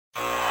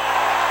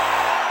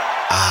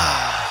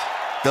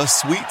The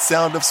sweet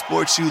sound of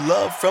sports you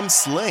love from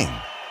Sling.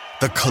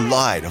 The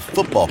collide of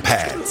football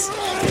pads.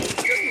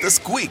 The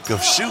squeak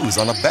of shoes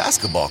on a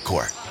basketball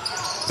court.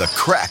 The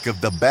crack of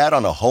the bat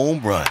on a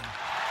home run.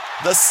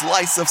 The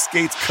slice of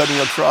skates cutting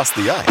across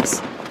the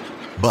ice.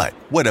 But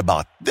what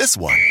about this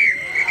one?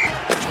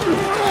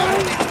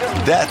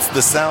 That's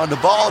the sound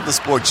of all the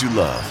sports you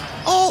love,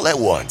 all at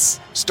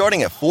once.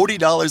 Starting at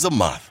 $40 a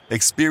month.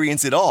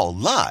 Experience it all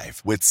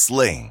live with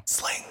Sling.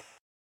 Sling.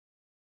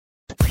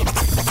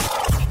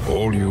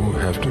 All you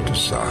have to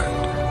decide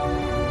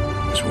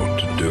is what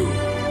to do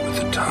with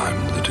the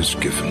time that is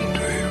given to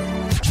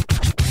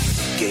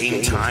you.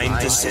 Game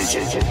time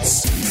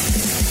decisions.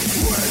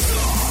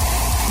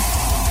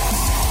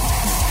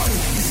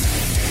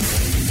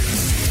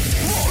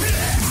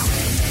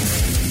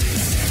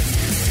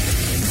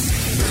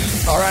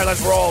 All right,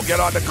 let's roll. Get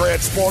on the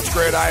grid. Sports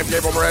Grid. I am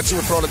Gabriel Morency.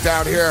 We're throwing it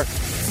down here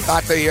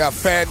at the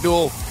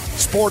FanDuel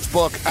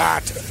Sportsbook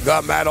at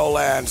the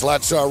Meadowlands.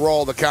 Let's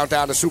roll. The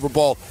countdown to Super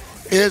Bowl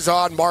is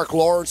on. Mark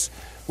Lawrence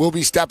will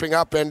be stepping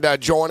up and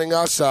joining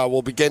us.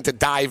 We'll begin to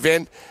dive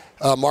in.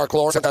 Mark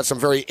Lawrence has some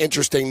very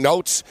interesting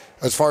notes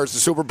as far as the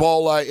Super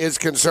Bowl is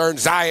concerned.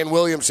 Zion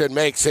Williamson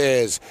makes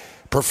his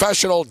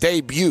professional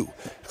debut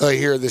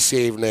here this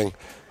evening.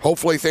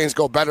 Hopefully things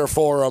go better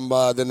for him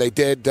than they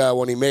did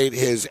when he made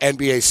his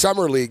NBA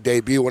Summer League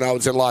debut when I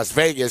was in Las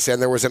Vegas and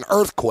there was an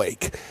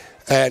earthquake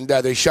and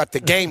they shut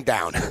the game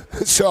down.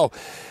 So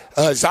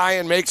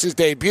Zion makes his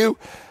debut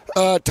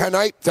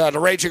tonight. The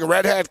Raging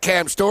Redhead,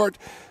 Cam Stewart.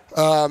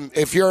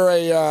 If you're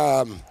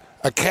a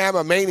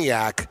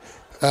Cam-a-maniac,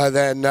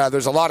 then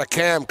there's a lot of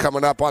Cam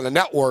coming up on the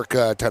network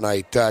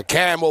tonight.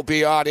 Cam will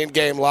be on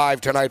In-Game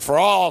Live tonight for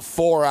all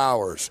 4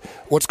 hours.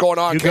 What's going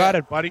on, Cam? You got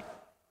it, buddy.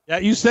 Yeah,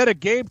 you said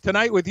it, Gabe,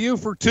 tonight with you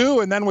for 2,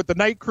 and then with the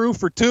night crew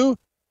for 2,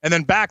 and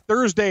then back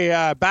Thursday,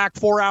 back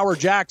 4-hour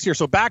Jacks here.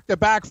 So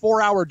back-to-back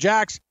 4-hour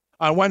Jacks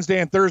on Wednesday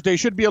and Thursday.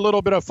 Should be a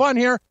little bit of fun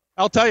here.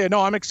 I'll tell you, no,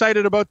 I'm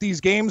excited about these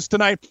games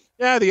tonight.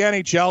 Yeah, the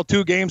NHL,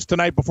 2 games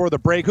tonight before the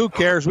break. Who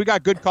cares? We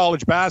got good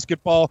college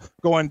basketball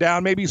going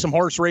down, maybe some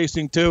horse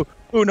racing too.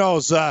 Who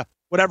knows?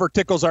 Whatever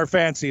tickles our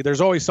fancy.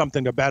 There's always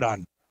something to bet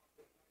on.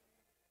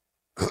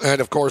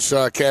 And, of course,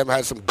 Cam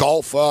has some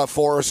golf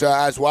for us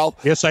as well.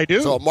 Yes, I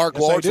do. So, Mark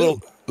Lawrence, little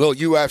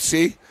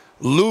UFC.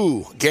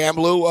 Lou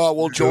Gamblu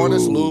will join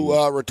us.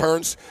 Lou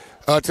returns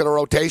to the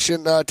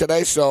rotation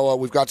today. So,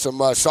 we've got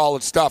some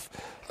solid stuff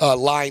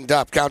lined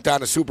up. Countdown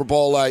to Super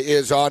Bowl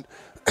is on.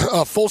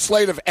 A full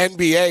slate of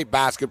NBA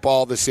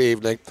basketball this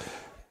evening.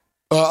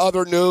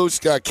 Other news,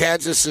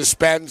 Kansas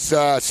suspends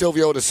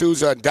Silvio De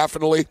Sousa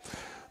indefinitely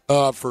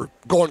for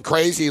going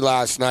crazy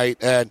last night.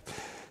 And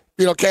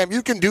you know, Cam,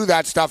 you can do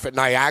that stuff at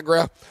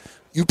Niagara.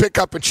 You pick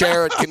up a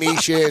chair at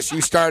Canisius, you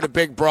start a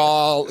big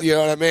brawl, you know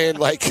what I mean?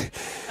 Like,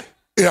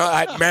 you know,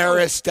 at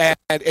Marist,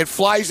 and it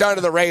flies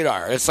under the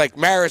radar. It's like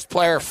Marist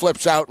player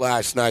flips out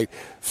last night,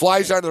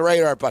 flies under the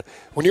radar. But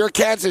when you're a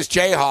Kansas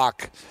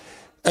Jayhawk,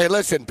 hey,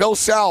 listen, Bill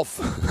Self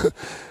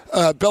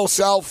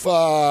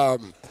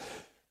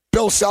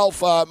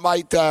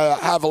might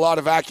have a lot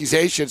of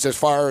accusations as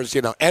far as,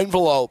 you know,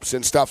 envelopes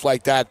and stuff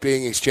like that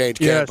being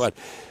exchanged. Yes. But,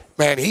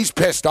 man, he's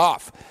pissed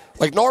off.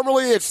 Like,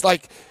 normally it's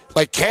like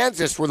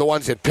Kansas were the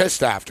ones that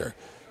pissed after.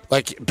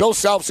 Like, Bill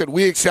Self said,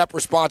 we accept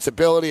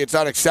responsibility. It's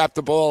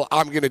unacceptable.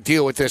 I'm going to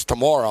deal with this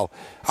tomorrow.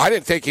 I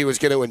didn't think he was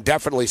going to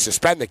indefinitely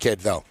suspend the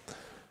kid, though.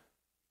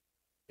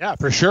 Yeah,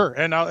 for sure.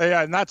 And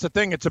that's the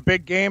thing. It's a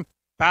big game.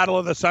 Battle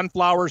of the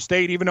Sunflower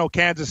State. Even though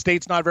Kansas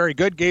State's not very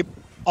good, Gabe,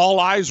 all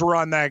eyes were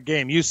on that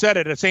game. You said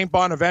it, a St.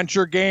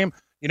 Bonaventure game,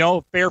 you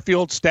know,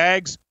 Fairfield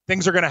Stags.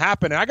 Things are going to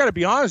happen. And I got to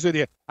be honest with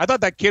you, I thought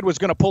that kid was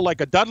going to pull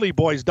like a Dudley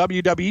Boys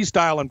WWE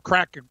style and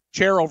crack a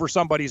chair over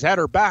somebody's head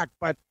or back.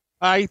 But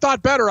he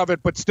thought better of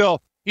it, but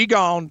still, he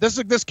gone.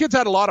 This kid's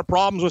had a lot of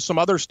problems with some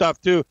other stuff,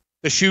 too.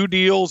 The shoe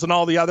deals and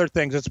all the other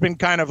things. It's been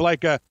kind of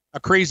like a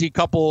crazy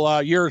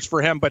couple years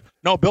for him. But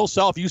no, Bill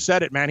Self, you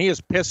said it, man. He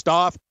is pissed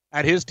off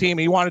at his team.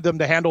 He wanted them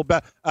to handle,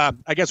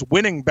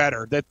 winning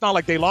better. It's not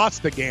like they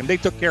lost the game. They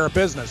took care of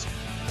business.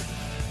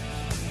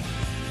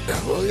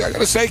 Well, I got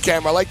to say,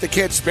 Cam, I like the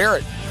kid's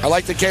spirit. I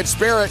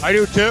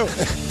do, too.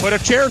 Put a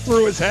chair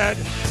through his head.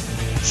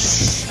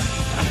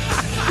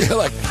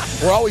 Like,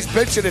 we're always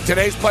bitching that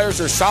today's players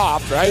are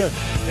soft, right?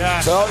 Yeah.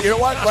 So, you know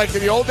what? Like,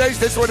 in the old days,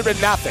 this would have been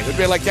nothing. It would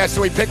be like, yeah,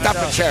 so he picked up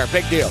a chair.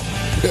 Big deal.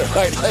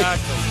 Right? Like,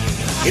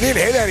 he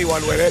didn't hit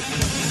anyone with it.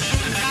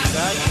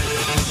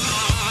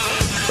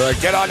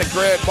 Get on the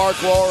grid.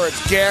 Mark Lawrence,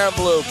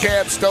 Gamblu,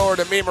 Cam Stewart,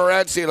 and me,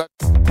 Morency.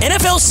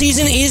 NFL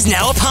season is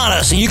now upon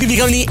us, and you can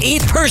become the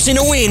 8th person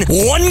to win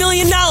 $1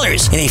 million in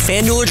a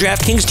FanDuel or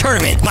DraftKings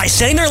tournament by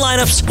setting their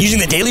lineups using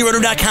the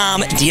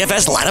DailyRoto.com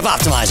DFS lineup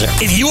optimizer.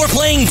 If you are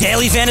playing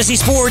daily fantasy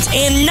sports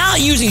and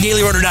not using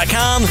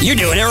DailyRoto.com, you're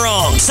doing it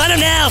wrong. Sign up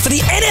now for the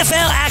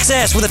NFL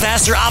access with a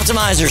faster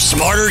optimizer,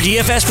 smarter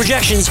DFS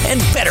projections, and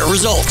better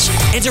results.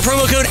 Enter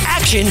promo code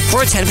ACTION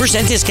for a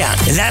 10% discount.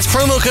 That's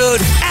promo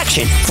code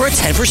ACTION for a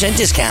 10%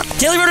 discount.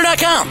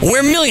 DailyRoto.com,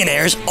 where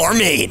millionaires are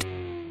made.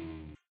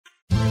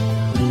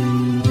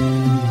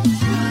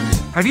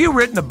 Have you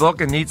written a book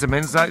and need some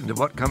insight into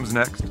what comes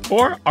next?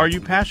 Or are you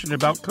passionate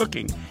about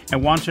cooking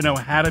and want to know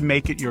how to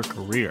make it your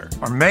career?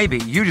 Or maybe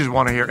you just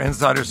want to hear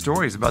insider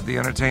stories about the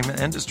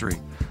entertainment industry.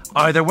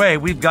 Either way,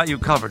 we've got you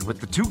covered with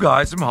the Two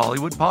Guys from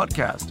Hollywood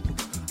podcast.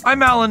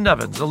 I'm Alan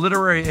Nevins, a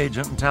literary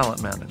agent and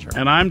talent manager.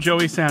 And I'm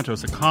Joey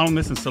Santos, a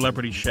columnist and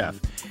celebrity chef.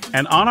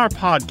 And on our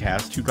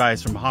podcast, Two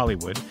Guys from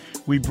Hollywood,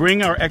 we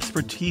bring our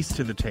expertise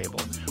to the table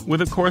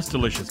with, of course,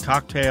 delicious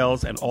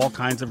cocktails and all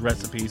kinds of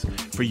recipes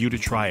for you to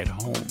try at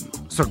home.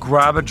 So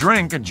grab a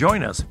drink and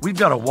join us. We've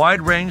got a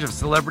wide range of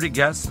celebrity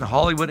guests and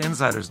Hollywood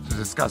insiders to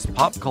discuss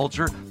pop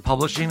culture,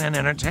 publishing, and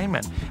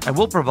entertainment. And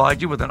we'll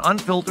provide you with an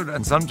unfiltered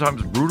and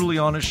sometimes brutally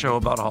honest show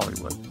about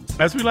Hollywood.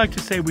 As we like to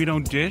say, we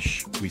don't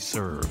dish, we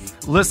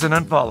serve. Listen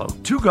and follow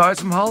Two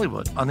Guys from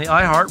Hollywood on the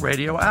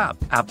iHeartRadio app,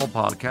 Apple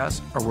Podcasts,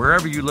 or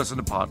wherever you listen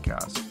to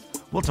podcasts.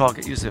 We'll talk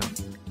at you soon.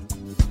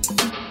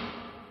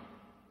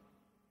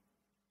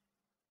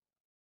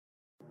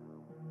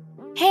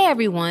 Hey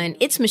everyone,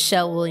 it's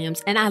Michelle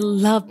Williams, and I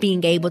love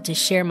being able to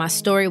share my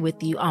story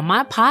with you on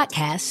my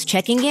podcast,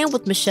 Checking In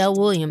with Michelle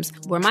Williams,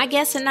 where my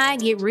guests and I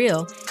get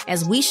real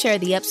as we share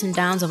the ups and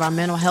downs of our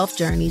mental health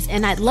journeys,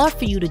 and I'd love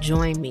for you to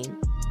join me.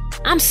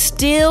 I'm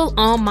still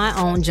on my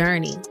own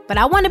journey, but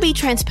I want to be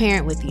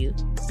transparent with you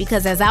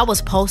because as I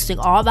was posting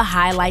all the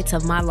highlights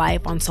of my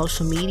life on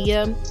social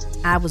media,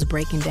 I was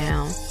breaking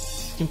down.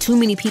 And too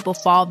many people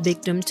fall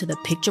victim to the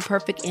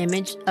picture-perfect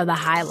image of the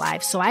high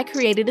life, so I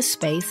created a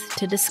space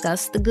to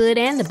discuss the good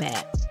and the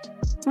bad.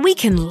 We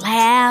can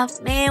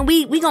laugh, man,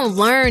 we gonna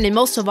learn, and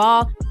most of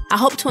all, I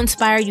hope to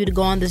inspire you to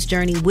go on this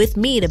journey with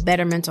me to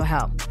better mental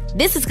health.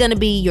 This is gonna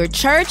be your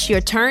church,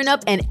 your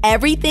turn-up, and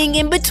everything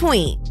in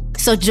between.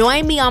 So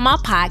join me on my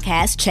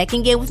podcast,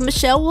 Checking In with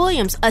Michelle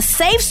Williams, a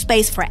safe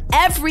space for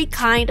every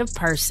kind of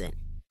person.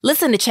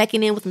 Listen to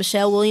Checking In with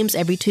Michelle Williams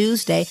every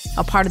Tuesday,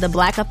 a part of the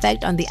Black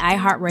Effect on the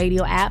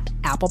iHeartRadio app,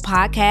 Apple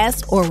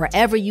Podcasts, or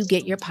wherever you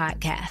get your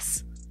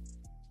podcasts.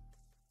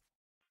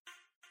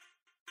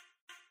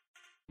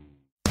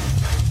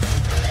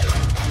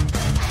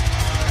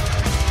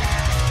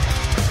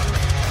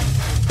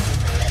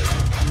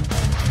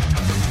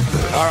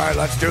 All right,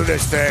 let's do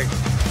this thing.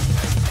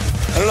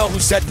 I don't know who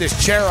set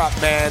this chair up,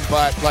 man,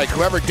 but like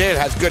whoever did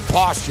has good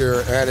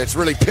posture, and it's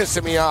really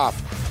pissing me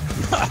off.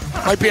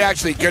 Might be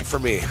actually good for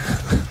me.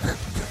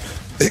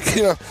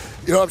 you know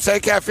what I'm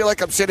saying? I feel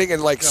like I'm sitting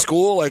in like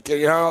school, like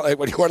like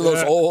when you're one of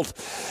those old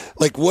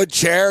like wood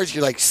chairs.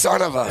 You're like,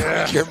 son of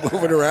a, you're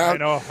moving around. I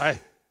know.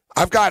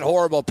 I've got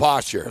horrible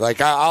posture.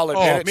 Like I'll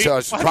admit it, so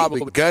it's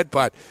probably good,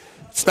 but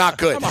it's not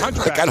good.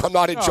 I'm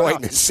not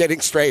enjoying this sitting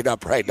straight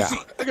up right now.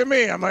 Look at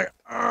me. I'm like,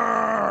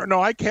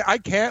 no, I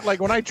can't. Like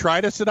when I try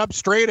to sit up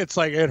straight, it's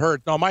like it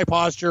hurts. No, my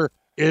posture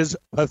is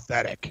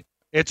pathetic.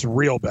 It's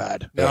real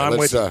bad. No, I'm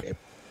with you.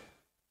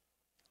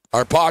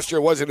 Our posture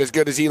wasn't as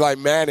good as Eli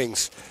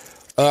Manning's.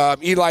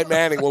 Eli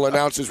Manning will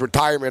announce his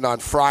retirement on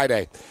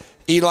Friday.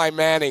 Eli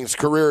Manning's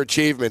career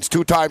achievements: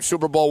 two-time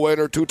Super Bowl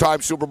winner,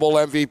 two-time Super Bowl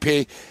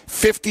MVP,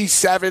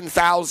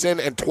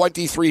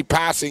 57,023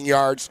 passing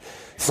yards,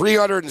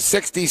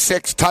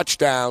 366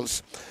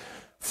 touchdowns,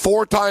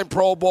 four-time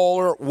Pro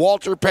Bowler,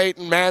 Walter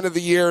Payton Man of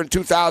the Year in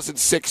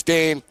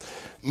 2016,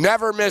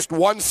 never missed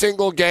one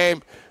single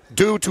game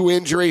due to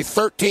injury,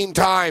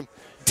 13-time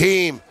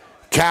team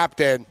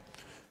captain.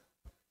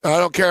 I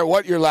don't care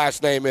what your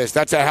last name is.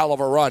 That's a hell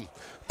of a run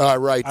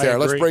right there.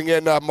 Let's bring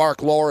in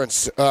Mark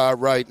Lawrence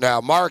right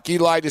now. Mark,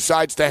 Eli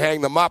decides to hang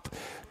them up.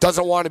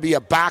 Doesn't want to be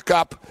a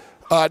backup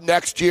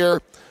next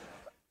year.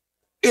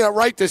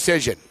 Right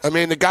decision. I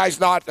mean, the guy's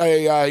not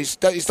he's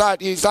not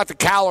the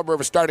caliber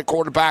of a starting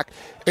quarterback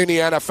in the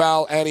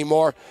NFL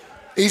anymore.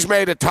 He's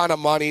made a ton of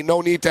money.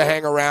 No need to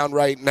hang around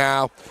right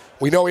now.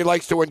 We know he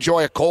likes to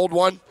enjoy a cold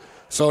one.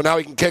 So now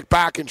he can kick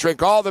back and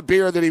drink all the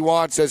beer that he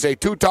wants as a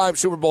two-time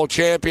Super Bowl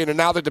champion. And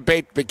now the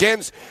debate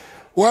begins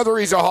whether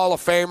he's a Hall of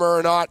Famer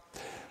or not.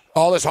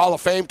 All this Hall of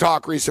Fame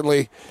talk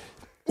recently.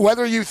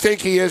 Whether you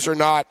think he is or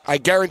not, I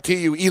guarantee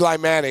you Eli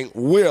Manning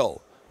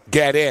will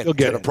get in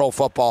to the Pro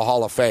Football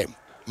Hall of Fame.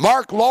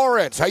 Mark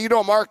Lawrence. How you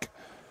doing, Mark?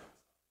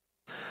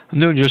 I'm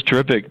doing just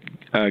terrific,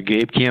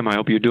 Gabe, Cam. I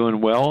hope you're doing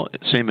well,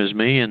 same as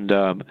me. And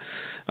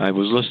I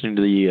was listening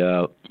to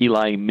the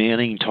Eli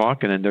Manning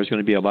talk, and then there's going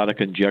to be a lot of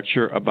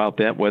conjecture about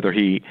that, whether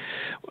he,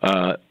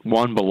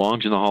 one,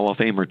 belongs in the Hall of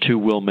Fame, or two,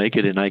 will make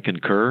it, and I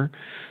concur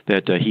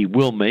that he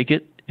will make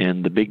it,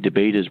 and the big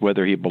debate is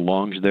whether he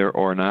belongs there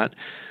or not.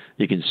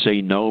 You can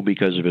say no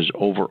because of his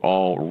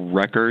overall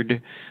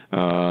record.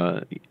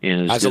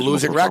 As a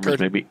losing record.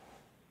 Maybe.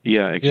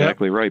 Yeah,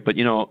 exactly right. But,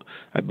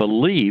 I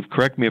believe,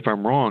 correct me if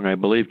I'm wrong, I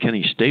believe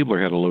Kenny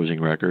Stabler had a losing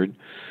record.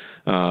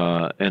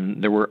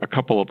 And there were a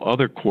couple of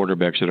other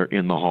quarterbacks that are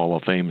in the Hall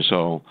of Fame.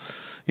 So,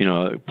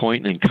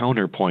 point and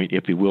counterpoint,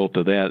 if you will,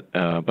 to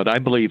that. But I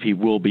believe he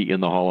will be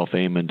in the Hall of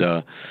Fame. And,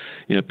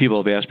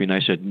 people have asked me, and I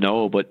said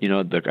no. But,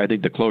 I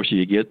think the closer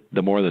you get,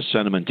 the more the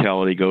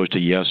sentimentality goes to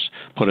yes,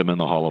 put him in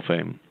the Hall of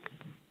Fame.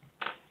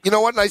 You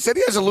know what? And I said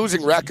he has a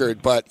losing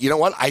record, but you know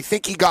what? I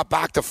think he got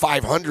back to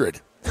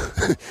 500.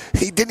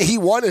 He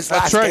won his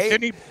last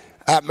game.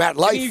 at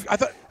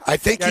MetLife. I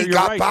think he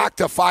got back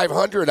to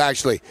 500,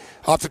 actually.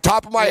 Off the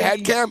top of my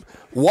head, Cam,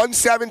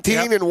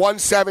 117 and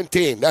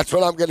 117. That's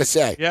what I'm going to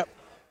say.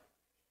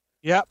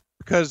 Yep.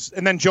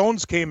 And then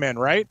Jones came in,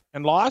 right?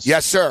 And lost?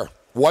 Yes, sir.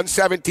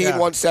 117,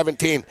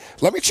 117.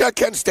 Let me check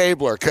Ken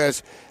Stabler,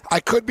 because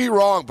I could be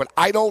wrong, but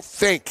I don't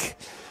think.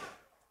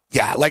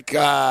 Yeah, let's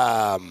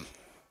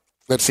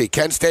see.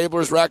 Ken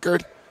Stabler's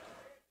record.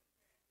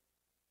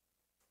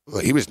 Well,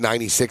 he was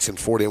 96 and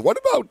 40. What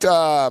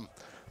about,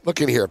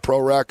 looking here, pro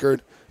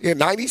record? Yeah,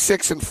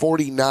 96 and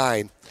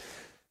 49.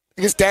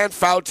 I guess Dan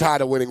Fouts had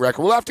a winning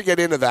record. We'll have to get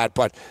into that.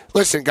 But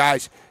listen,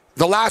 guys,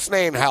 the last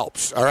name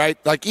helps, all right?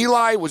 Like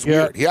Eli was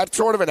weird. He had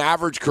sort of an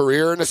average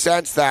career in the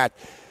sense that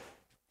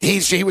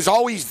he was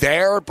always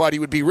there, but he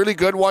would be really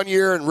good one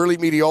year and really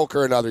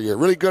mediocre another year.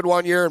 Really good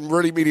one year and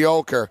really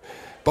mediocre.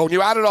 But when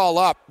you add it all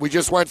up, we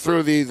just went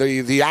through the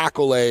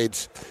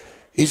accolades.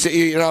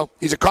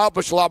 He's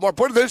accomplished a lot more.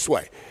 Put it this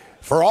way.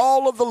 For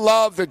all of the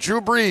love that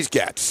Drew Brees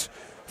gets,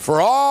 for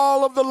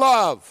all of the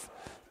love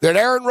that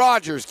Aaron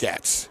Rodgers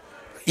gets,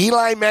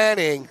 Eli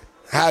Manning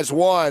has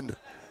won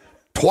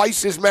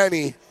twice as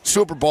many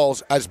Super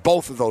Bowls as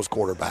both of those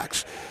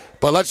quarterbacks.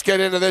 But let's get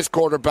into this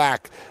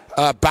quarterback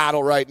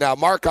battle right now.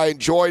 Mark, I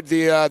enjoyed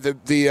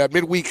the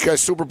midweek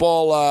Super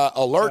Bowl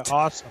alert. Yeah,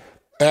 awesome.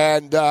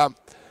 And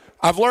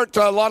I've learned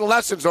a lot of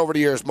lessons over the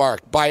years,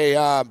 Mark,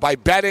 by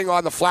betting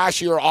on the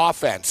flashier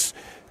offense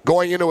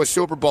going into a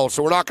Super Bowl.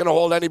 So we're not going to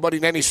hold anybody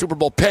in any Super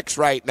Bowl picks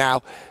right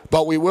now,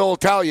 but we will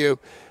tell you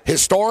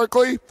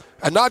historically,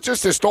 and not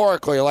just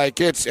historically, like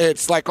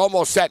it's like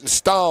almost set in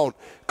stone.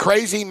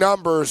 Crazy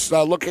numbers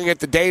looking at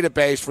the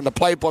database from the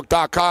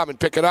playbook.com, and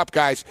pick it up,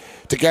 guys,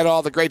 to get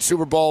all the great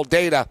Super Bowl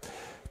data.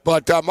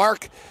 But,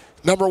 Mark,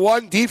 number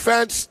one,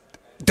 defense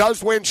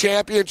does win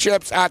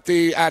championships at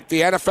the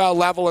NFL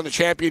level in the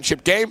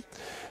championship game.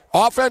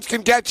 Offense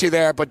can get you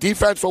there, but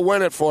defense will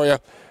win it for you.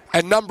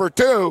 And number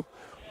two,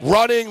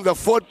 running the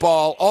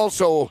football.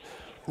 Also,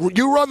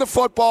 you run the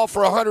football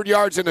for 100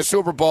 yards in the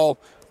Super Bowl,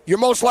 you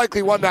most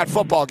likely won that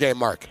football game,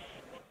 Mark.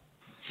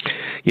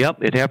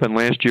 Yep, it happened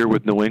last year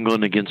with New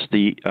England against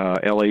the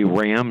L.A.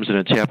 Rams, and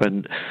it's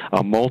happened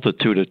a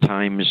multitude of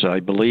times.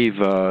 I believe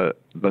the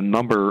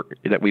number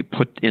that we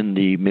put in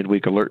the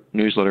Midweek Alert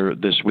newsletter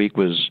this week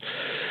was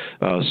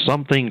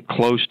something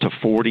close to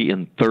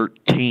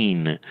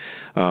 40-13.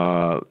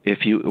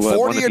 If you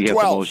 40 and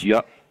 12.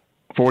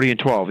 40 and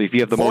 12. If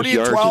you have the most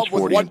yards, it's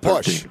 40 and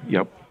 13.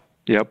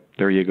 Yep.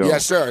 There you go.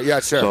 Yes,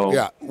 sir.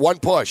 So, one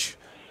push.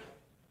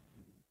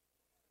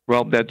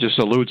 Well, that just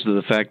alludes to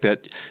the fact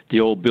that the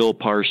old Bill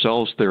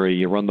Parcells theory,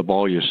 you run the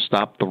ball, you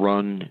stop the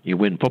run, you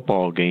win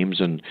football games,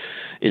 and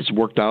it's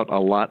worked out a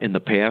lot in the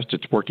past.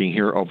 It's working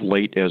here of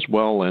late as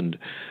well, and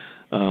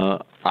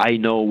I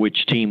know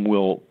which team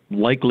will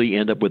likely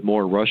end up with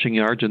more rushing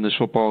yards in this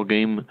football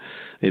game,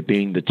 it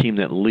being the team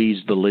that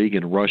leads the league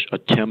in rush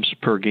attempts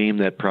per game.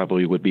 That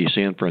probably would be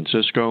San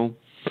Francisco.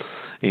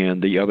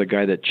 And the other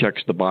guy that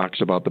checks the box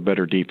about the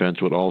better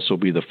defense would also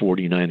be the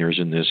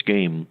 49ers in this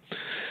game.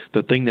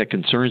 The thing that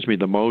concerns me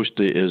the most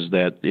is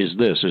that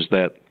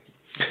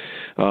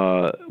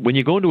when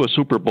you go into a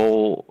Super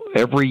Bowl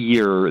every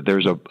year,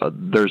 there's a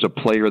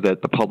player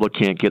that the public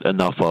can't get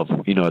enough of.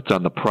 You know, it's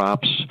on the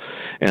props,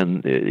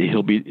 and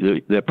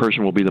that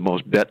person will be the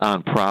most bet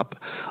on prop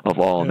of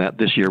all, and that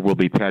this year will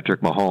be Patrick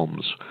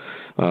Mahomes,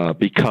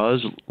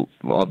 because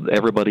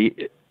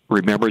everybody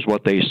remembers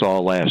what they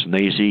saw last, and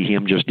they see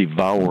him just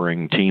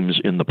devouring teams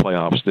in the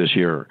playoffs this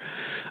year.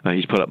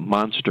 He's put up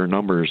monster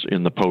numbers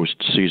in the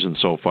postseason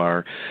so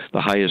far,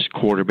 the highest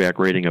quarterback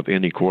rating of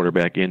any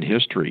quarterback in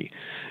history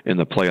in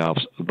the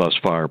playoffs thus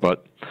far.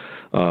 But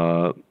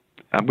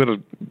I'm going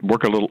to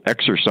work a little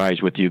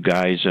exercise with you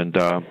guys and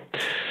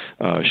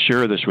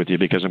share this with you,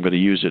 because I'm going to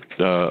use it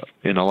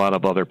in a lot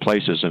of other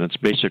places. And it's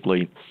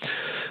basically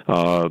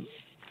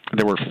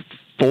there were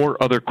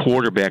 4 other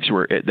quarterbacks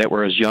that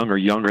were as young or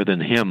younger than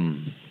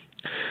him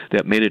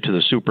that made it to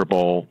the Super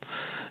Bowl,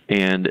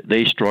 and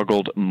they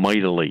struggled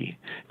mightily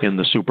in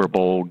the Super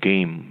Bowl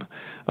game.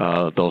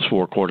 Those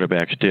 4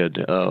 quarterbacks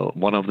did.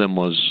 One of them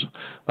was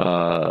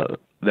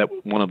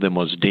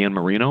Dan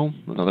Marino.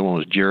 Another one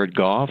was Jared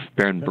Goff,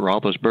 Ben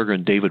Roethlisberger,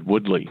 and David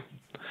Woodley.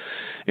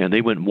 And they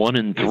went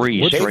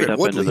 1-3 straight up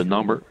into the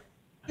number.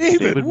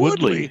 David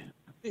Woodley.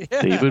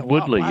 Yeah, David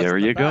Woodley. There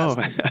you go.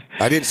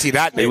 I didn't see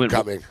that name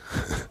coming.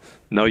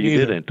 No, you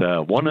didn't.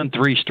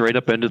 1-3 straight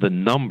up into the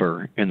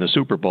number in the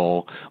Super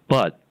Bowl.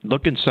 But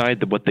look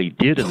inside what they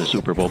did in the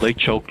Super Bowl. They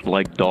choked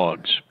like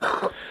dogs.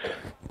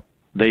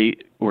 They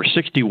were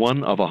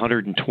 61 of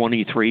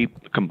 123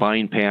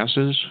 combined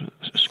passes,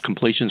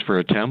 completions for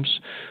attempts,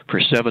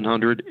 for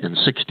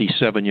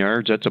 767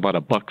 yards. That's about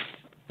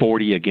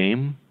 $140 a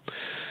game.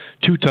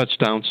 2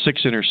 touchdowns,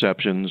 6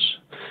 interceptions,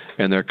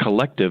 and their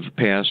collective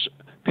pass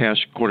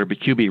quarterback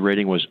QB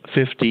rating was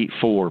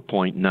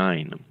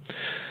 54.9.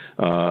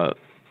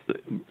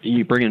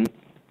 You bring in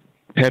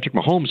Patrick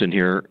Mahomes in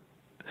here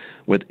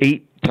with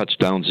 8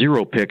 touchdowns,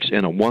 0 picks,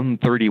 and a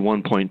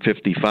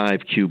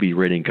 131.55 QB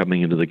rating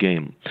coming into the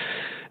game.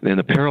 And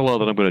the parallel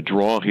that I'm going to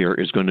draw here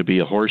is going to be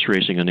a horse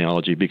racing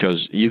analogy,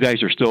 because you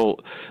guys are still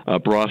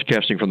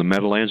broadcasting from the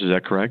Meadowlands. Is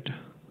that correct?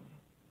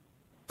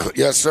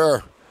 Yes,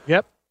 sir.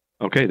 Yep.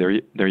 Okay, there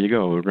you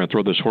go. We're going to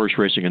throw this horse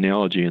racing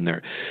analogy in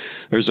there.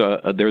 There's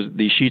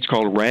these sheets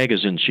called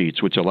Ragozin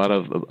sheets, which a lot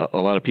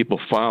of people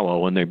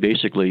follow, and they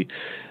basically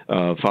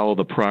follow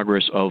the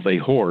progress of a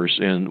horse.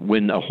 And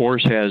when a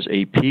horse has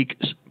a peak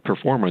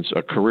performance,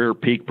 a career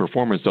peak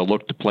performance, they'll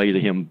look to play to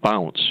him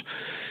bounce.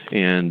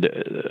 And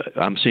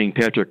I'm seeing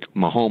Patrick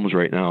Mahomes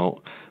right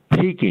now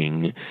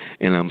peaking,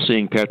 and I'm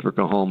seeing Patrick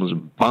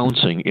Mahomes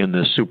bouncing in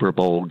this Super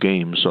Bowl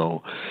game.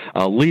 So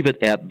I'll leave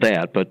it at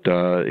that, but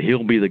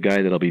he'll be the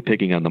guy that I'll be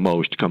picking on the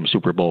most come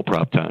Super Bowl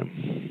prop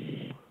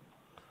time.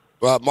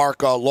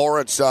 Mark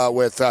Lawrence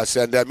with us,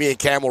 and me and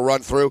Cam will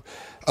run through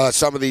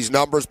some of these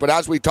numbers. But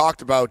as we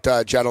talked about,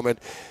 gentlemen,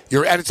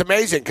 and it's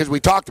amazing because we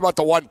talked about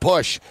the one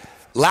push.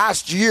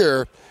 Last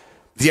year,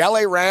 the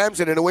LA Rams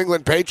and the New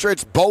England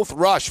Patriots both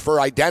rushed for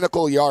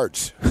identical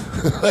yards.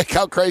 Like,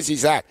 how crazy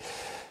is that?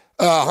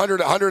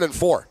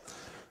 104.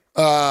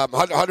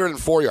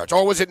 104 yards.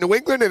 Or was it New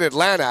England and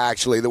Atlanta,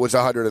 actually, that was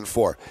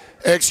 104?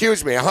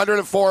 Excuse me,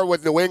 104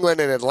 with New England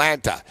and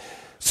Atlanta.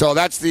 So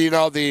that's the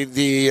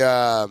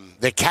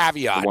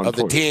caveat of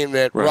the team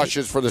that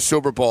rushes for the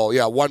Super Bowl.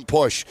 Yeah, one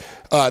push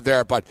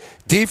there. But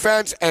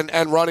defense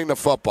and running the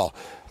football.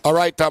 All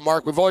right,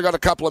 Mark, we've only got a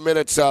couple of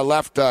minutes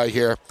left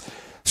here.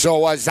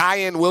 So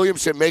Zion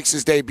Williamson makes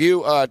his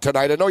debut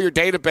tonight. I know your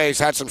database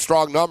had some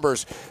strong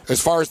numbers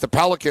as far as the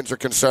Pelicans are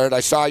concerned. I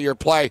saw your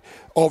play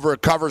over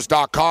at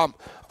Covers.com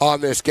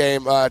on this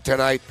game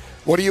tonight.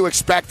 What are you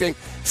expecting?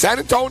 San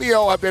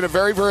Antonio have been a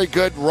very, very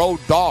good road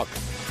dog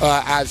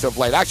as of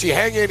late. Actually,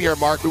 hang in here,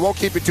 Mark. We won't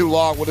keep it too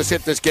long. We'll just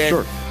hit this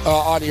game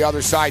on the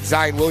other side.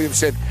 Zion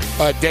Williamson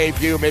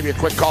debut, maybe a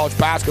quick college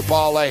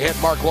basketball hit.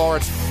 Mark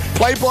Lawrence.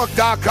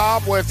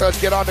 Playbook.com with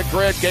us. Get on the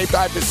grid. Game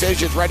time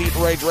decisions. Ready to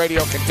Rage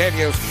Radio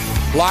continues.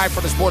 Live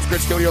from the Sports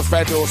Grid Studios,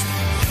 FanDuel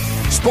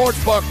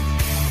Sportsbook,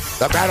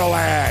 the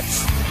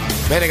Meadowlands.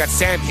 Man, they got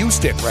Sam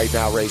Houston right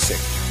now racing.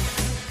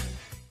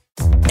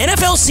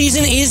 NFL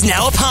season is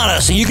now upon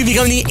us, and you can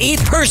become the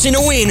 8th person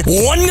to win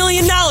 $1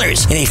 million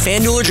in a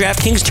FanDuel or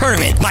DraftKings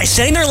tournament by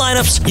setting their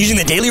lineups using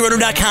the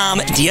DailyRoto.com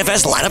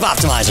DFS lineup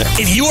optimizer.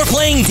 If you are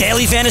playing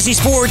daily fantasy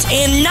sports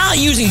and not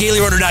using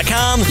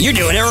DailyRoto.com, you're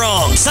doing it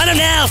wrong. Sign up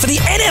now for the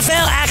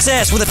NFL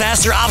access with a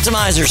faster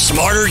optimizer,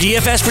 smarter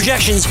DFS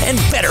projections, and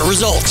better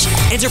results.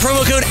 Enter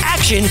promo code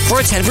ACTION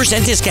for a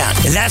 10% discount.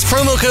 That's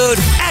promo code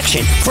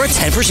ACTION for a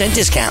 10%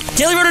 discount.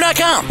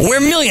 DailyRoto.com,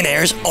 where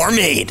millionaires are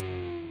made.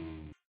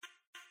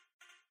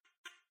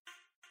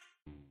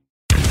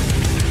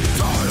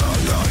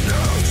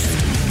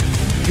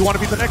 You want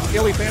to be the next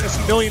daily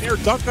fantasy millionaire?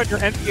 Dunk on your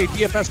NBA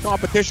DFS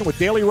competition with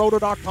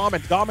DailyRoto.com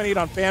and dominate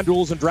on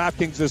FanDuels and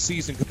DraftKings this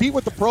season. Compete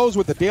with the pros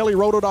with the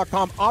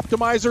DailyRoto.com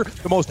optimizer,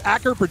 the most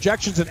accurate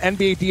projections in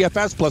NBA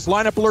DFS, plus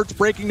lineup alerts,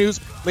 breaking news,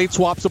 late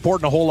swap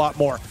support, and a whole lot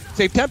more.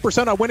 Save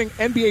 10% on winning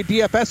NBA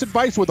DFS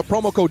advice with the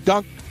promo code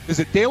DUNK.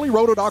 Visit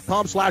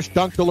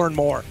DailyRoto.com/dunk to learn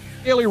more.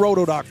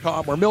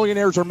 DailyRoto.com, where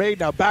millionaires are made.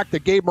 Now back to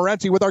Gabe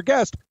Morency with our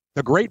guest,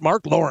 the great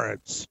Mark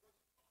Lawrence.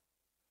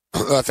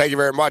 Thank you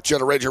very much,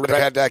 the Ranger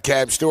Redhead,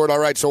 Cam Stewart. All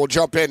right, so we'll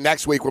jump in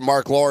next week with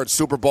Mark Lawrence,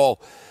 Super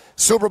Bowl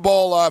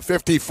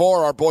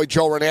 54. Our boy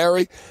Joe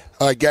Ranieri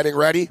getting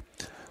ready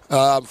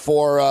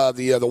for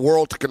the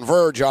world to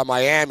converge on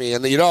Miami,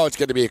 and it's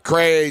going to be a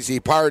crazy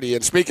party.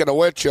 And speaking of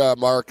which,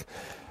 Mark,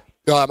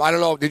 I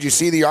don't know, did you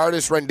see the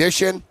artist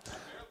rendition?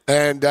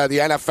 And the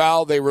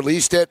NFL, they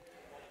released it,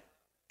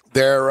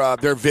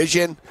 their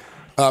vision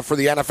for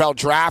the NFL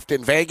draft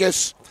in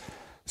Vegas.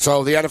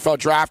 So the NFL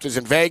draft is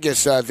in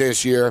Vegas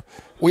this year.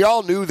 We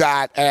all knew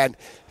that, and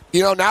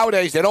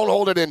nowadays they don't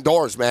hold it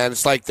indoors, man.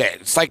 It's like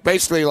that. It's like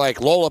basically like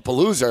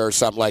Lollapalooza or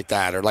something like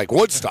that, or like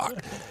Woodstock.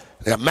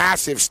 A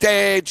massive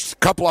stage, a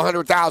couple of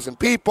 100,000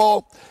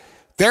 people.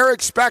 They're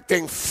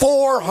expecting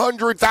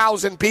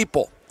 400,000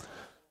 people.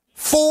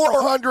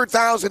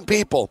 400,000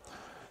 people.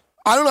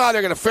 I don't know how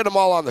they're going to fit them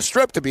all on the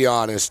Strip, to be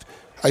honest.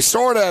 I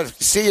sort of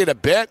see it a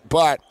bit,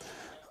 but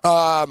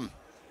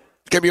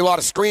going to be a lot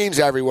of screens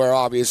everywhere,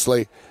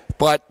 obviously.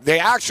 But the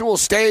actual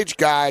stage,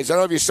 guys, I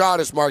don't know if you saw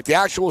this, Mark, the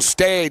actual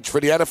stage for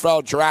the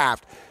NFL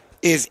draft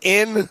is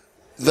in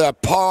the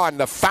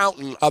pond, the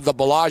fountain of the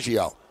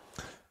Bellagio.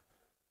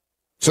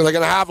 So they're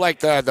going to have like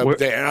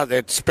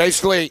it's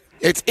basically,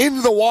 it's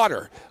in the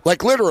water.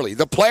 Like literally,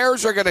 the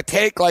players are going to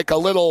take like a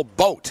little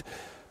boat.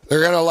 They're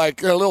going to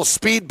like a little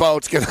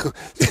speedboats.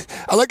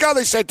 I like how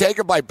they said take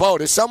it by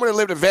boat. As someone who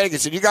lived in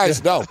Vegas, and you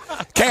guys know,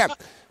 Cam,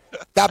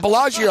 that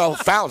Bellagio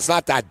fountain's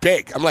not that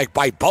big. I'm like,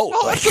 by boat.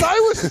 Oh, that's what I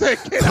was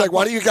thinking. Like,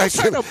 why do you guys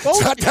think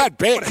it's not that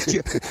big?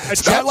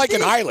 It's not like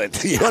an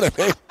island. You know what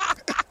I mean?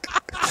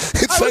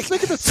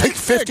 It's like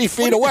 50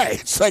 feet away.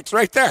 It's like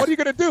right there. What are you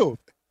going to do?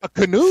 A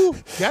canoe?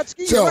 Jet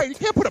ski? So right. You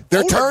can't put a boat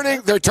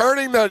they're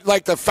turning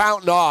the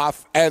fountain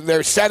off, and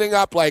they're setting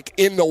up like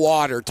in the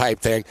water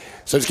type thing.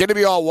 So it's going to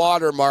be all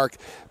water, Mark.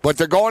 But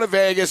they're going to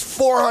Vegas.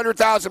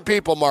 400,000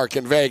 people, Mark,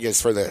 in Vegas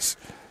for this.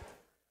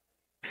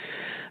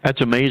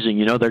 That's amazing.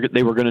 You know,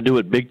 they were going to do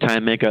it big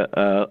time, make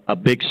a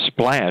big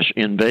splash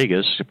in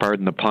Vegas,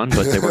 pardon the pun,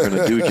 but they were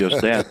going to do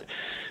just that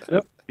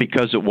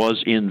because it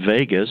was in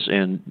Vegas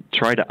and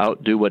try to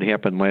outdo what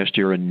happened last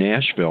year in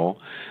Nashville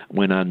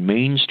when on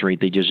Main Street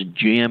they just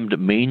jammed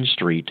Main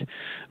Street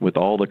with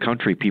all the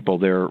country people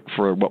there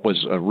for what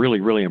was a really,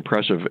 really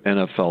impressive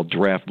NFL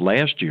draft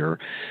last year.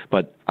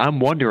 But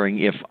I'm wondering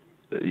if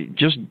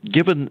just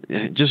given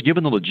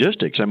the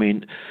logistics, I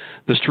mean,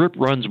 the Strip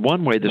runs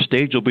one way, the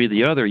stage will be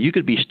the other. You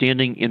could be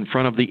standing in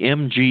front of the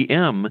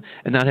MGM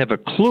and not have a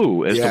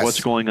clue as to what's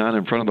going on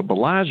in front of the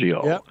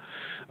Bellagio.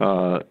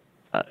 Yep.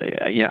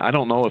 I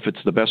don't know if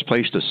it's the best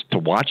place to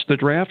watch the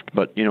draft,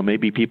 but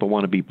maybe people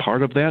want to be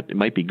part of that. It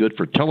might be good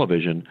for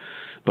television,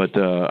 but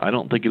I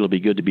don't think it'll be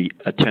good to be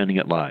attending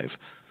it live.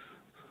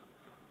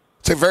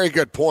 It's a very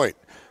good point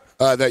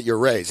that you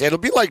raised. It'll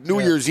be like New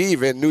Year's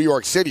Eve in New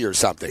York City or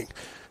something.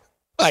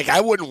 Like,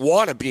 I wouldn't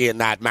want to be in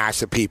that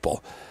mass of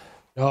people.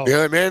 Oh. You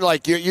know what I mean?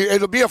 Like,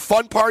 it'll be a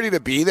fun party to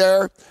be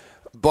there,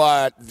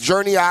 but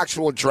during the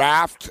actual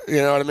draft, you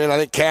know what I mean? I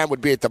think Cam would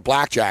be at the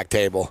blackjack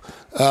table.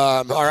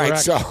 All right,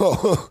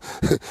 so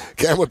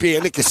Cam would be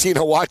in the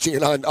casino watching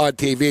it on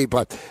TV,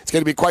 but it's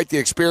going to be quite the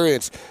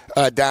experience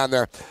down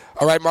there.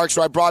 All right, Mark,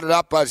 so I brought it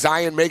up.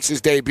 Zion makes his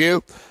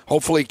debut.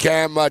 Hopefully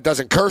Cam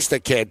doesn't curse the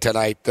kid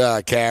tonight,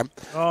 Cam.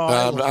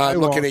 I'm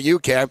looking at you,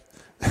 Cam.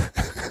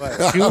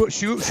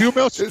 Shoe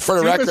for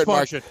the record,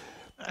 Mark. It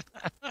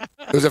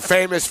was a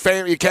famous.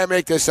 You can't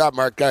make this up,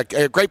 Mark.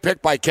 A great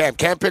pick by Cam.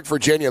 Cam picked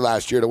Virginia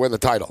last year to win the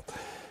title.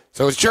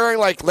 So it was during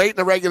late in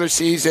the regular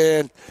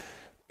season.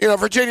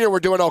 Virginia were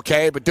doing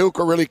okay, but Duke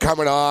were really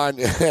coming on.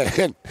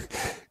 And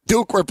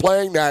Duke were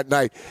playing that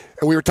night,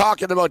 and we were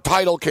talking about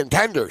title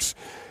contenders.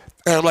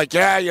 And I'm like,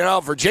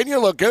 Virginia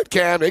looked good,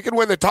 Cam. They could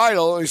win the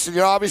title. And he said,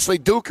 obviously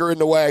Duke are in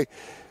the way.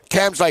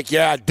 Cam's like,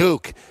 yeah,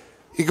 Duke.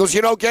 He goes,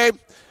 Gabe,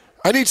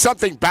 I need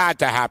something bad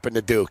to happen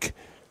to Duke.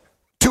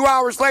 2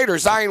 hours later,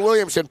 Zion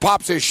Williamson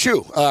pops his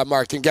shoe,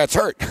 Mark, and gets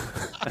hurt.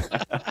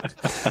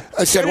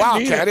 I said, wow,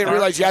 Ken, I didn't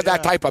realize you had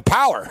that type of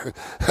power.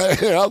 You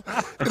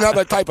didn't have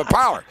that type of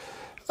power.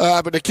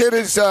 But the kid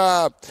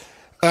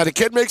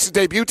makes his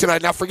debut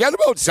tonight. Now, forget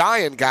about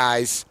Zion,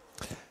 guys.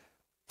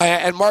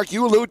 And, Mark,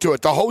 you allude to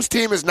it. The host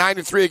team is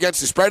 9-3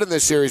 against the spread in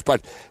this series,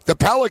 but the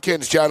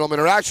Pelicans, gentlemen,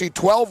 are actually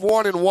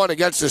 12-1-1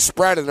 against the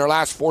spread in their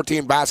last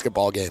 14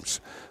 basketball games.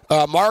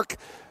 Mark,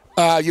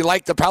 you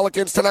like the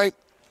Pelicans tonight?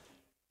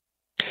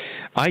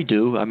 I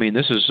do. I mean,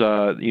 this is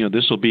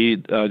this will be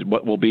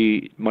what will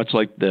be much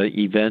like the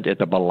event at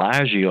the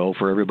Bellagio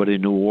for everybody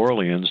in New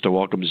Orleans to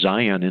welcome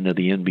Zion into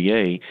the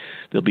NBA.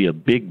 There'll be a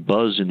big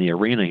buzz in the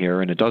arena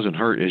here, and it doesn't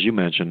hurt, as you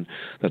mentioned,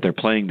 that they're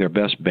playing their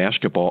best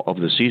basketball of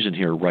the season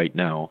here right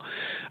now.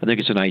 I think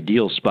it's an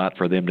ideal spot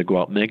for them to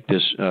go out and make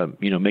this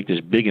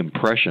big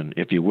impression,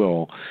 if you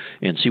will,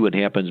 and see what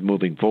happens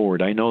moving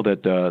forward. I know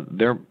that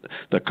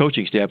the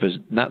coaching staff is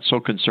not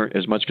so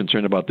as much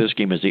concerned about this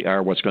game as they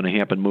are what's going to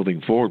happen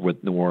moving forward with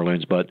New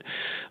Orleans, but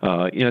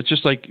it's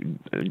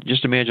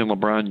just imagine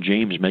LeBron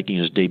James making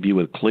his debut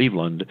with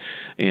Cleveland,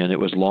 and it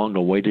was long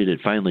awaited.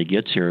 It finally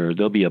gets here.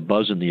 There'll be a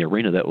buzz in the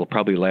arena that will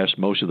probably last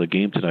most of the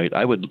game tonight.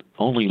 I would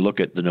only look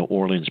at the New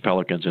Orleans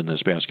Pelicans in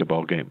this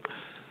basketball game.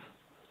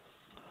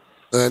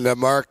 And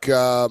Mark,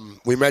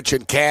 we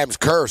mentioned Cam's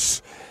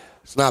curse.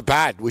 It's not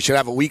bad. We should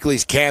have a weekly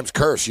Cam's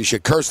curse. You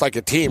should curse like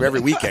a team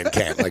every weekend,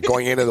 Cam. Like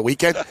going into the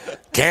weekend,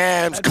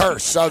 Cam's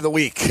curse of the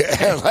week. We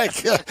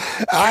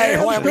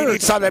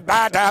need something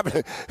bad to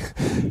happen.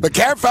 But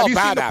Cam felt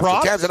bad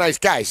after. Cam's a nice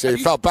guy, so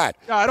he felt bad.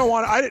 Yeah, I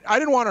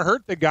didn't want to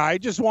hurt the guy. I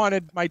just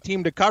wanted my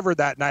team to cover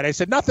that night. I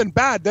said nothing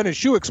bad. Then his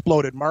shoe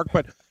exploded, Mark.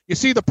 But you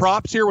see the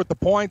props here with the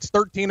points: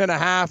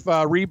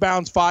 13.5,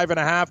 rebounds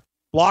 5.5,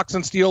 blocks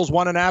and steals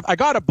 1.5. I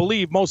gotta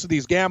believe most of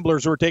these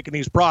gamblers who are taking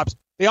these props,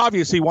 they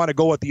obviously want to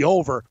go with the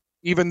over,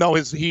 even though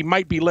he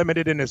might be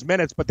limited in his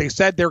minutes, but they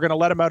said they're going to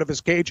let him out of his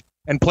cage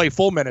and play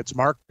full minutes,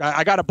 Mark.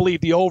 I got to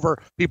believe the over.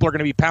 People are going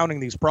to be pounding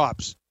these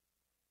props.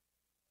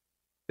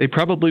 They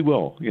probably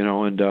will,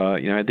 and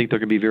I think they're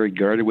going to be very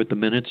guarded with the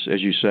minutes,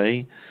 as you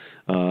say.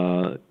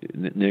 They're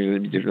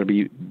going to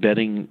be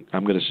betting,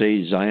 I'm going to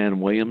say,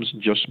 Zion Williams,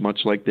 just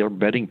much like they're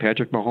betting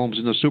Patrick Mahomes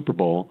in the Super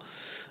Bowl.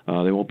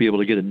 They won't be able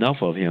to get enough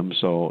of him.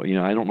 So,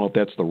 I don't know if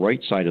that's the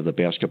right side of the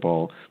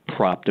basketball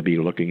prop to be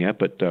looking at.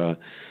 But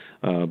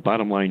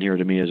bottom line here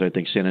to me is I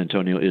think San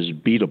Antonio is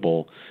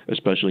beatable,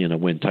 especially in a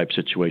win-type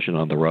situation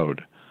on the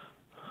road.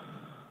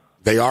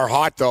 They are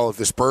hot, though.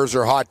 The Spurs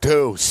are hot,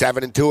 too.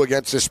 7-2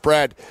 against the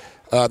spread.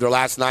 Their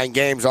last 9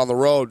 games on the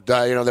road.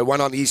 They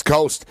went on the East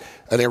Coast,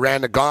 and they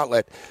ran the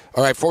gauntlet.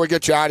 All right, before we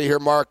get you out of here,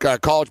 Mark,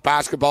 college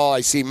basketball,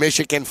 I see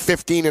Michigan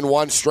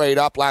 15-1 straight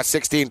up. Last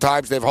 16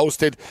 times they've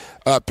hosted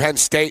Penn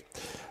State.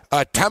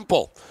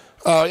 Temple.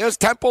 There's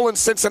Temple in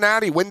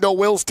Cincinnati. Wendell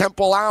Will's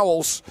Temple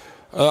Owls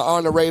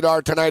on the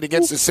radar tonight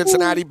against the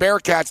Cincinnati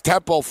Bearcats.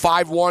 Temple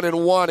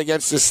 5-1-1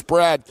 against the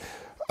spread.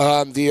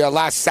 The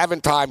last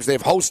 7 times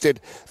they've hosted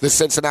the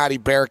Cincinnati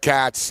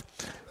Bearcats.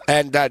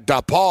 And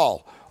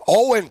DePaul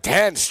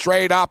 0-10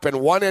 straight up and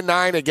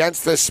 1-9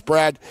 against the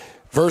spread.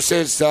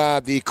 versus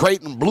the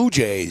Creighton Blue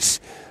Jays.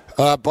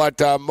 But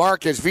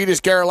Mark, as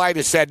Vitas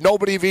Gerulaitis said,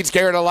 nobody beats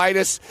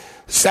Gerulaitis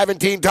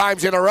 17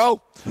 times in a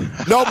row.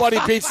 Nobody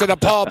beats the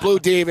DePaul Blue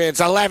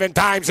Demons 11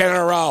 times in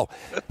a row.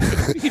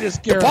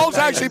 DePaul's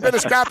actually been a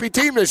scrappy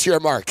team this year,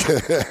 Mark.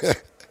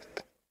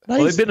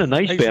 Well, they've been a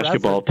nice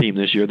basketball team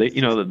this year.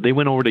 They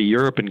went over to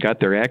Europe and got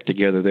their act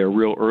together there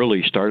real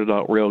early, started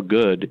out real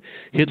good,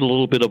 hit a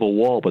little bit of a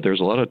wall, but there's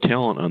a lot of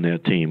talent on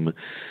that team.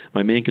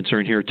 My main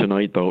concern here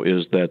tonight, though,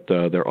 is that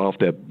they're off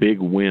that big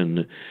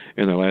win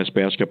in their last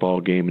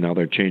basketball game, and now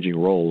they're changing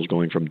roles,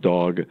 going from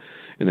dog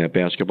in that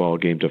basketball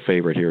game to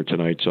favorite here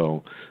tonight.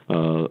 So,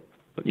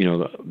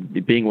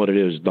 being what it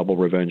is, double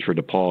revenge for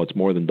DePaul, it's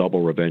more than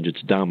double revenge.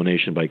 It's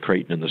domination by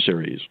Creighton in the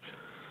series.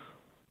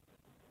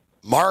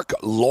 Mark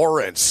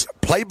Lawrence,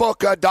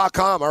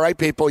 playbook.com. All right,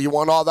 people, you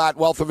want all that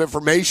wealth of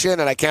information,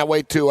 and I can't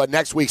wait to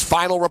next week's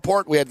final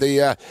report. We had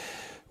the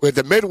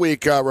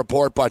midweek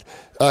report, but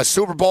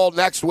Super Bowl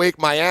next week,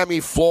 Miami,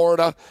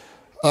 Florida.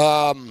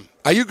 What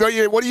are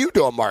you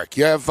doing, Mark?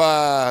 You have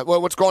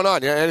what's going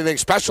on? Anything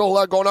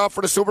special going on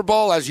for the Super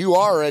Bowl as you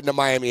are in the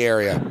Miami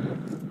area?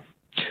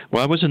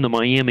 Well, I was in the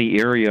Miami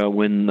area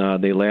when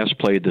they last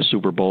played the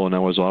Super Bowl, and I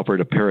was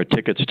offered a pair of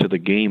tickets to the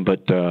game.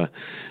 But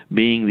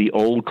being the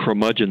old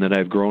curmudgeon that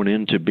I've grown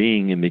into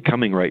being and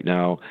becoming right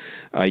now,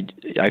 I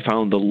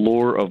found the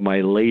lure of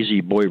my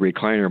Lazy Boy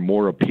recliner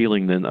more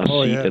appealing than a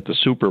seat at the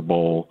Super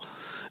Bowl.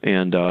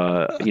 And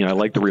I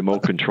like the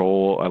remote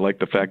control. I like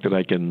the fact that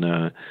I can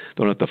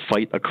don't have to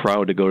fight a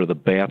crowd to go to the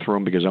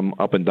bathroom, because I'm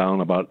up and down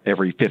about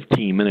every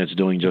 15 minutes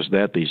doing just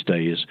that these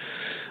days.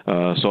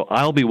 So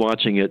I'll be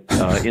watching it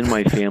in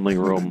my family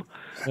room,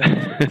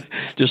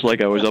 just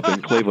like I was up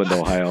in Cleveland,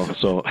 Ohio.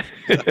 So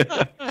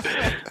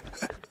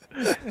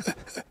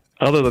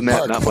other than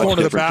that, not much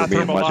different for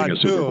me in watching a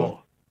Super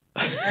Bowl.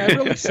 It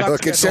really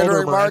sucks.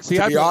 Considering, Mark,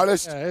 to be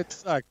honest, it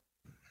sucks.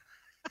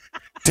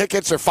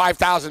 Tickets are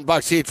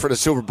 $5,000 each for the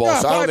Super Bowl,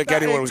 so I don't think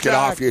anyone was going to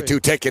offer you 2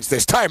 tickets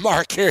this time,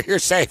 Mark. You're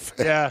safe.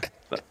 Yeah,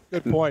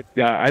 good point.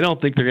 Yeah, I don't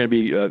think they're going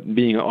to be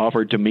being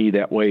offered to me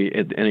that way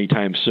at any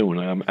time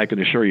soon. I can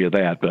assure you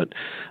that. But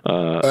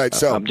all right,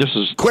 so I'm just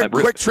as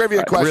quick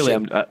trivia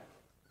question. Really,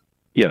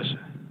 yes.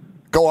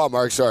 Go on,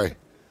 Mark. Sorry.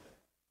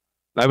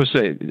 I would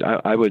say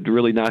I would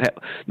really not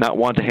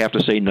want to have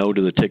to say no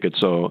to the ticket.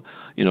 So,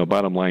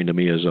 bottom line to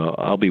me is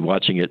I'll be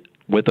watching it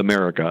with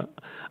America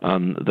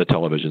on the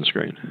television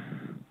screen.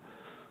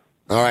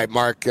 All right,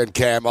 Mark and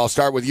Cam. I'll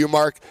start with you,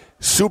 Mark.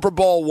 Super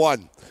Bowl I.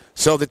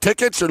 So the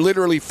tickets are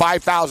literally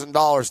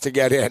 $5,000 to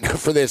get in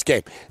for this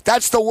game.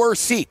 That's the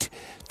worst seat.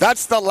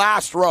 That's the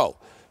last row.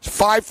 It's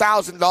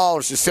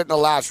 $5,000 to sit in the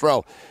last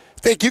row.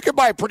 I think you can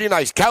buy a pretty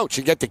nice couch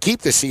and get to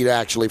keep the seat,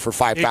 actually, for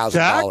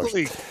 $5,000.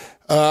 Exactly.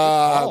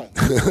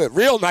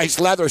 Real nice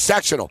leather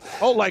sectional.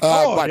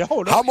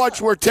 How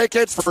much were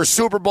tickets for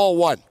Super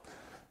Bowl I?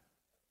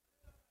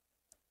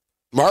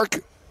 Mark?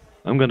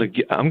 I'm gonna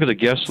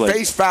guess like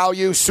face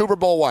value Super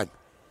Bowl I.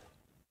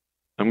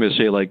 I'm gonna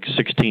say like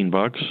 $16.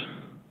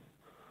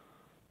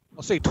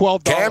 I'll say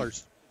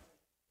 $12.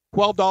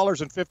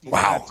 $12.50.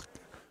 Wow.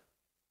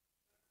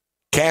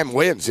 Cam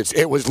wins.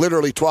 It was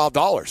literally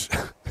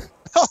 $12.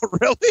 Oh,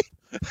 really?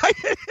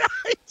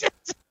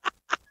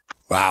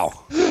 Wow.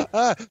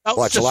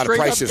 Watch a lot of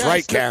prices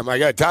right, Cam. I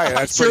got to tell you,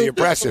 that's pretty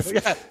impressive.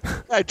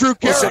 Drew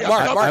Carey.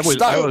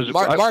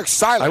 Mark's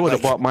silent. I would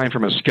have bought mine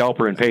from a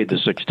scalper and paid the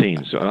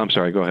 $16. So I'm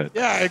sorry. Go ahead.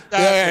 Yeah, exactly.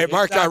 Yeah,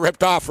 Mark got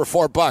ripped off for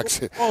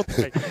 $4.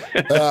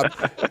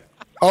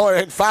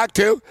 And in fact,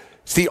 too,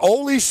 it's the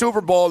only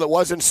Super Bowl that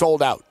wasn't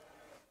sold out.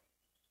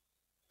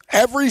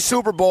 Every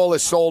Super Bowl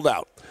is sold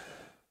out.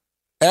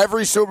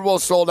 Every Super Bowl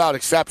is sold out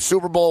except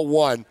Super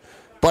Bowl I,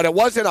 but it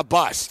wasn't a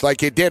bust.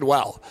 Like, it did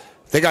well.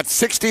 They got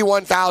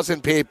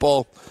 61,000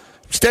 people.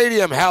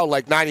 Stadium held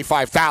like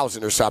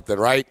 95,000 or something,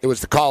 right? It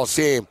was the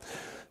Coliseum.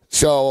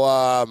 So,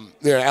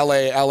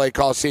 LA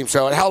Coliseum.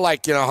 So it held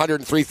like,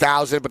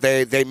 103,000, but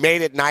they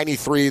made it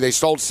 93. They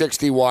sold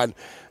 61.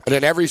 And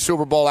then every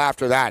Super Bowl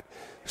after that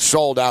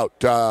sold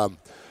out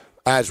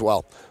as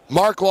well.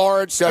 Mark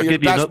Lawrence, you're the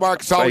best, Mark.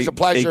 It's always a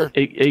pleasure.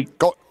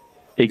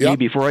 Guy,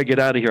 before I get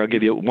out of here, I'll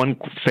give you one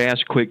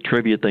fast, quick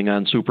trivia thing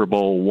on Super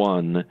Bowl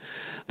I.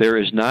 There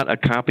is not a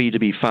copy to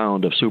be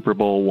found of Super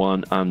Bowl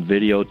I on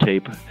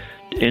videotape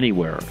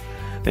anywhere.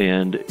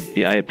 And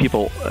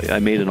I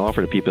made an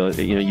offer to people.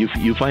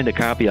 You find a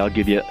copy, I'll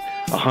give you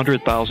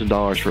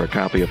 $100,000 for a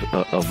copy of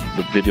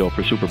the video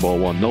for Super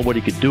Bowl I.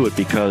 Nobody could do it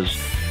because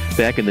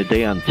back in the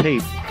day on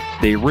tape,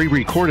 they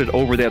re-recorded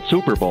over that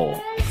Super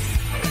Bowl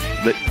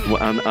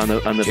on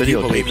the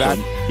videotape.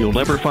 So you'll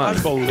never find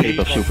a tape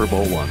of Super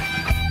Bowl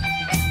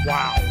I.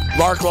 Wow.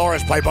 Mark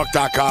Lawrence,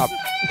 playbook.com.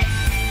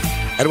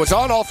 And it was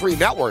on all 3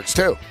 networks,